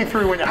take me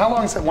through, how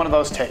long does one of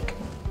those take?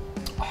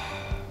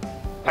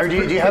 Or do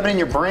you have it in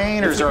your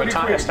brain, or is there a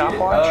time, a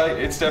stopwatch?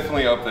 It's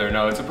definitely up there.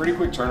 No, it's a pretty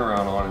quick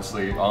turnaround,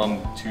 honestly.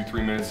 2-3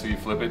 minutes so you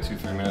flip it,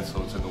 2-3 minutes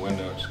so it's in the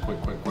window. Just quick.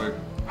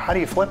 How do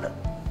you flip it?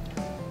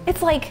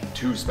 It's like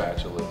 2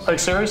 spatulas. Like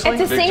seriously? At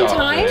the same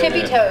time?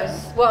 Tippy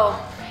toes.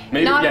 Well,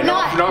 maybe, not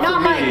for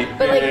me. mine,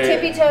 but like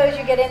tippy toes.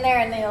 You get in there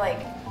and they like.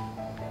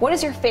 What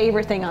is your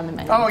favorite thing on the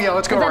menu? Oh yeah,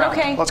 let's go around. Is that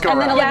okay? Let's go and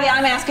around. then Olivia,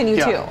 I'm asking you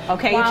too.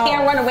 Okay, you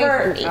can't run away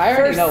from me.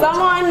 For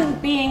someone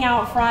being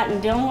out front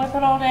and dealing with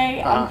it all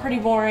day, I'm pretty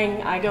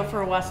boring. I go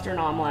for a Western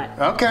omelet.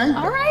 Okay.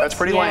 All right. That's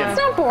pretty lame. It's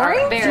not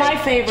boring. It's my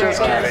favorite.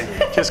 Just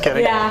kidding. Just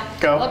kidding. Yeah.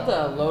 Go. I love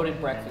the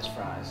loaded breakfast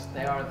fries.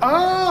 They are. Oh,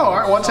 all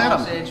right. What's in them?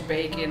 Sausage,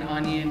 bacon,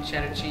 onion,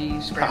 cheddar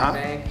cheese, scrambled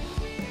egg.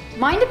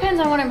 Mine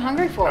depends on what I'm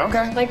hungry for.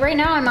 Okay. Like right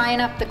now, I'm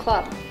eyeing up the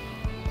club.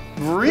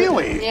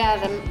 Really?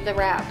 Yeah, the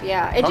wrap.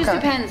 Yeah, it just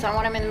depends on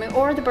what I'm in the mood,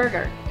 or the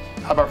burger.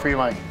 How about for you,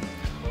 Mike?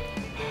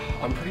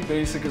 I'm pretty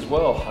basic as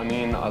well. I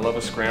mean, I love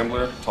a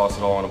scrambler. Toss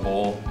it all in a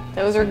bowl.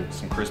 Those are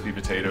some crispy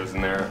potatoes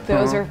in there.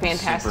 Those are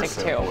fantastic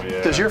Super simple, too.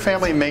 Yeah. Does your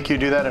family make you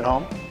do that at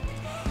home?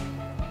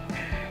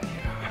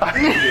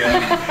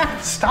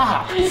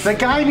 Stop. The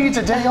guy needs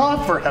a day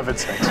off, for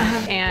heaven's sakes.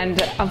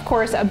 And of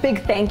course, a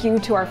big thank you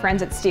to our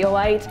friends at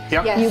Steelite.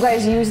 Yep. Yes. You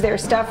guys use their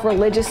stuff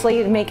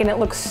religiously, making it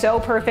look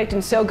so perfect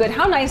and so good.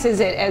 How nice is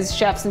it as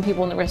chefs and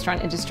people in the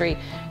restaurant industry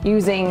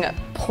using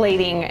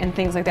plating and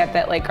things like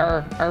that like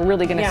are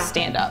really gonna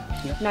stand up?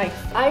 Nice.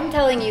 I'm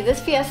telling you, this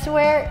Fiesta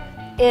ware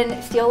in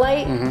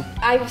Steelite,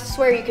 I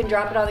swear you can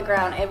drop it on the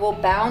ground. It will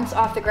bounce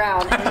off the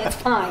ground and it's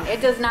fine.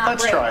 It does not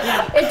break. Let's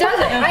try It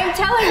doesn't. I'm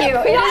telling you,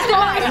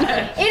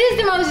 it is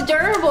the most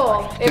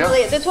durable. It really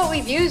is. That's what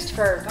we've used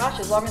for,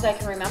 gosh, as long as I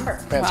can remember.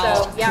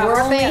 So yeah,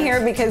 we're only fans.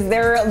 here because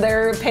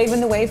they're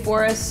paving the way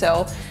for us.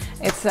 So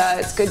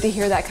it's good to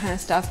hear that kind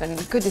of stuff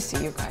and good to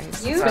see you guys.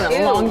 It's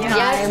been a long time.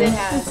 Yes, it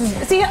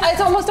has. See,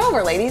 it's almost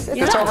over, ladies.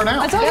 It's over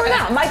now. It's over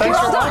now. Mike, Thanks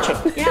you're all for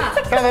done. watching. Yeah,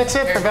 that's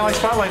it for Valley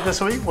Spotlight this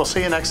week. We'll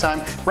see you next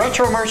time.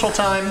 Retro-mercial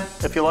time.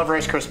 If you love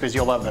Rice Krispies,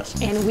 you'll love this.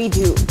 And we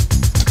do.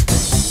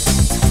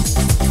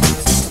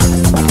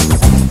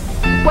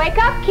 Wake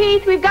up,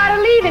 Keith. We've got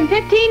to leave in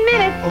 15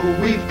 minutes.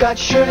 Oh, we've got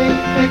Shirley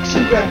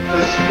fixing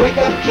breakfast. Wake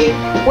up,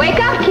 Keith.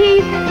 Wake up,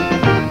 Keith.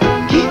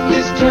 Keith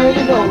is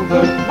turning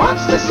over.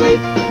 Wants to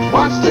sleep.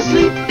 Wants to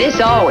sleep.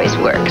 This always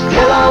works.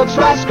 Kellogg's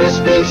Rice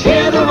Krispies,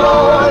 hear the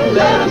roar,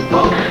 let 'em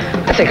go.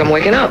 I think I'm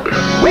waking up.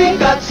 We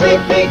got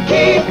sleepy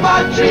Keith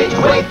Partridge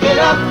waking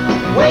up,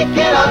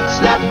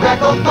 snap,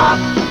 crackle, pop,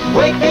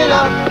 waking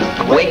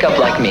up. Wake up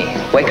like me.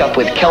 Wake up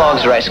with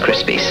Kellogg's Rice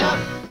Krispies.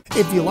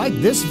 If you like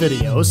this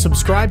video,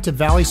 subscribe to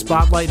Valley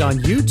Spotlight on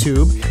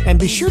YouTube and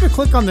be sure to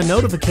click on the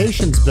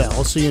notifications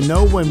bell so you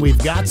know when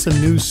we've got some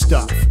new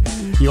stuff.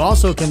 You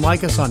also can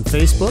like us on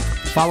Facebook,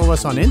 follow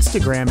us on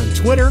Instagram and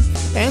Twitter,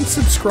 and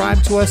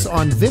subscribe to us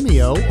on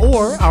Vimeo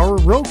or our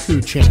Roku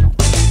channel.